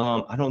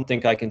 I don't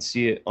think I can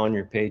see it on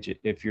your page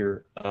if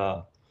you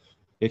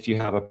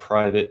have a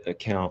private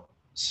account.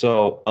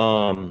 So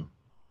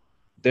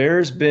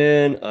there's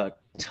been a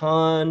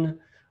ton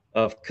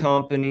of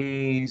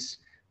companies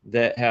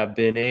that have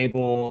been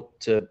able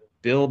to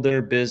build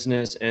their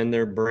business and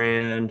their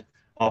brand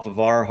off of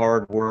our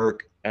hard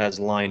work as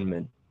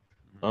linemen.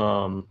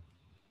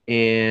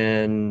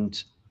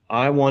 And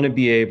I want to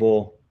be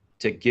able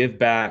to give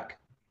back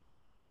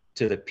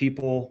to the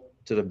people,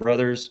 to the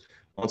brothers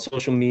on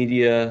social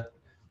media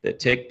that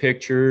take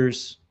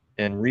pictures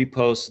and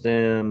repost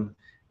them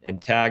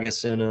and tag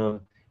us in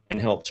them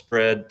and help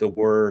spread the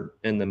word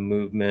and the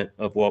movement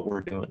of what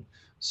we're doing.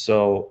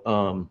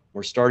 So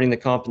we're starting the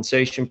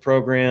compensation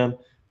program.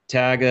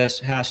 Tag us,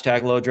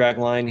 hashtag low drag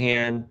line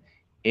hand.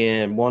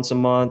 And once a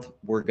month,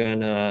 we're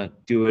going to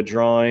do a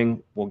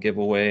drawing. We'll give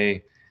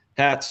away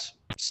hats,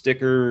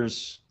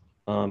 stickers,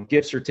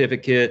 gift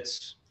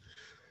certificates,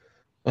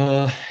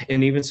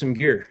 and even some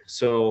gear.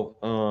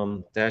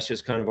 So that's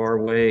just kind of our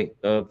way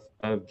of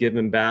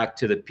giving back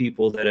to the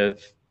people that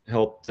have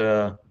helped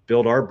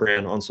build our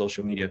brand on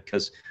social media.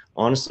 Because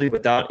honestly,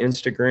 without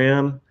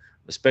Instagram,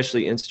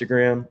 especially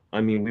Instagram,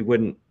 I mean, we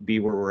wouldn't be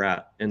where we're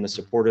at. And the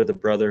support of the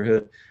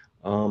brotherhood,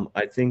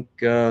 I think,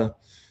 a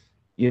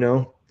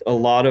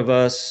lot of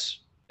us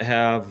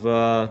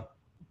have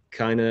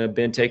kind of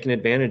been taken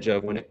advantage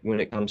of when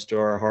it comes to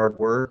our hard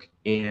work.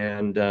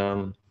 And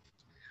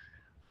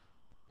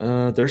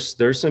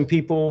there's some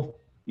people,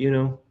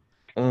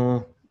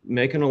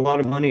 making a lot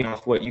of money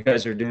off what you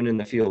guys are doing in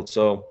the field.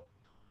 So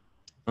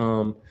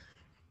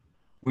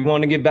we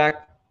want to give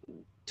back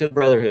to the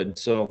brotherhood.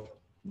 So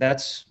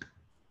that's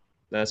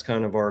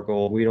kind of our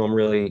goal. We don't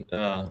really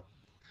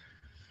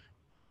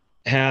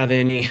have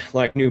any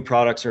like new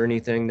products or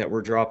anything that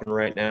we're dropping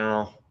right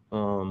now.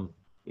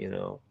 You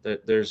know,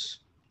 there's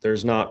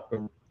not a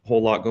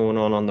whole lot going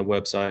on the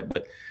website,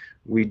 but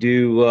we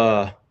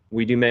do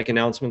make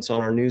announcements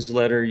on our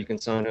newsletter. You can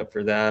sign up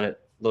for that at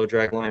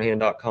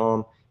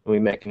lowdraglinehand.com, and we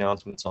make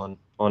announcements on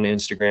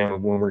Instagram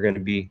of when we're going to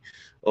be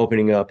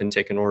opening up and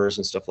taking orders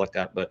and stuff like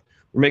that. But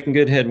we're making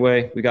good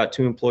headway. We got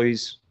 2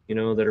 employees, you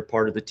know, that are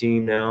part of the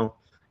team now,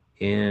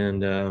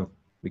 and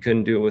we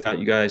couldn't do it without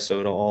you guys.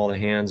 So to all the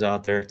hands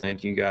out there,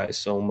 thank you guys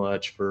so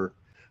much for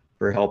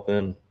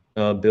helping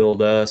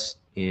build us,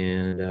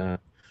 and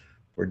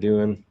we're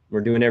doing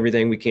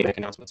everything we can. Make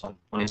announcements on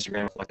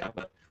Instagram like that,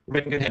 but we're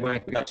making good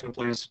headway. We got 2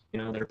 employees, you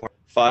know, that are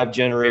 5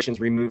 generations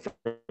removed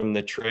from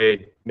the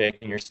trade,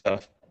 making your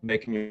stuff,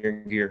 making your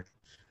gear.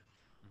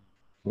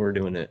 We're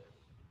doing it.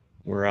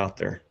 We're out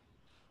there.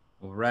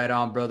 Well, right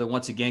on, brother.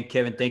 Once again,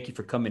 Kevin, thank you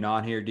for coming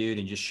on here, dude,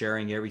 and just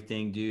sharing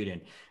everything, dude.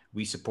 And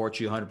we support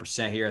you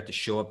 100% here at the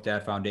Show Up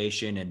Dad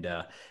Foundation. And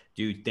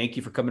dude, thank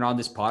you for coming on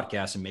this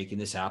podcast and making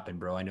this happen,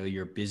 bro. I know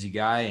you're a busy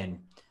guy, and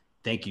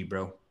thank you,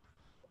 bro.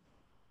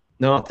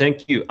 No,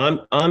 thank you.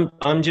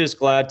 I'm just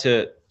glad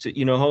to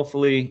you know,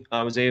 hopefully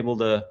I was able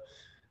to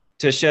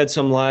shed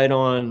some light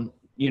on,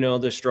 you know,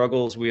 the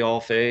struggles we all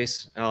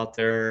face out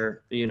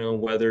there, you know,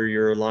 whether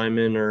you're a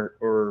lineman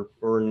or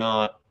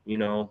not, you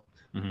know,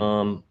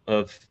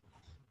 of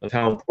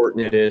how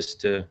important it is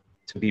to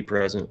be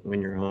present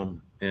when you're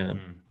home, and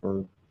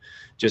or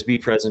just be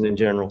present in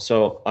general.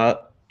 So I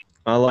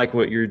like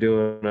what you're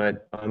doing.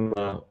 I'm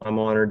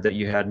honored that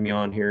you had me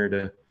on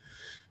here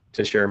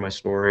to share my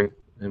story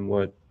and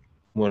what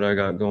I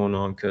got going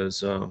on,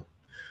 because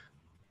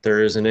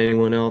there isn't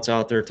anyone else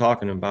out there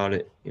talking about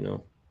it, you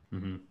know.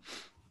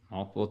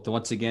 Well,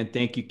 once again,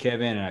 thank you,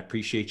 Kevin, and I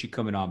appreciate you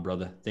coming on,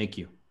 brother. Thank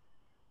you.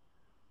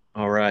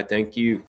 All right, thank you.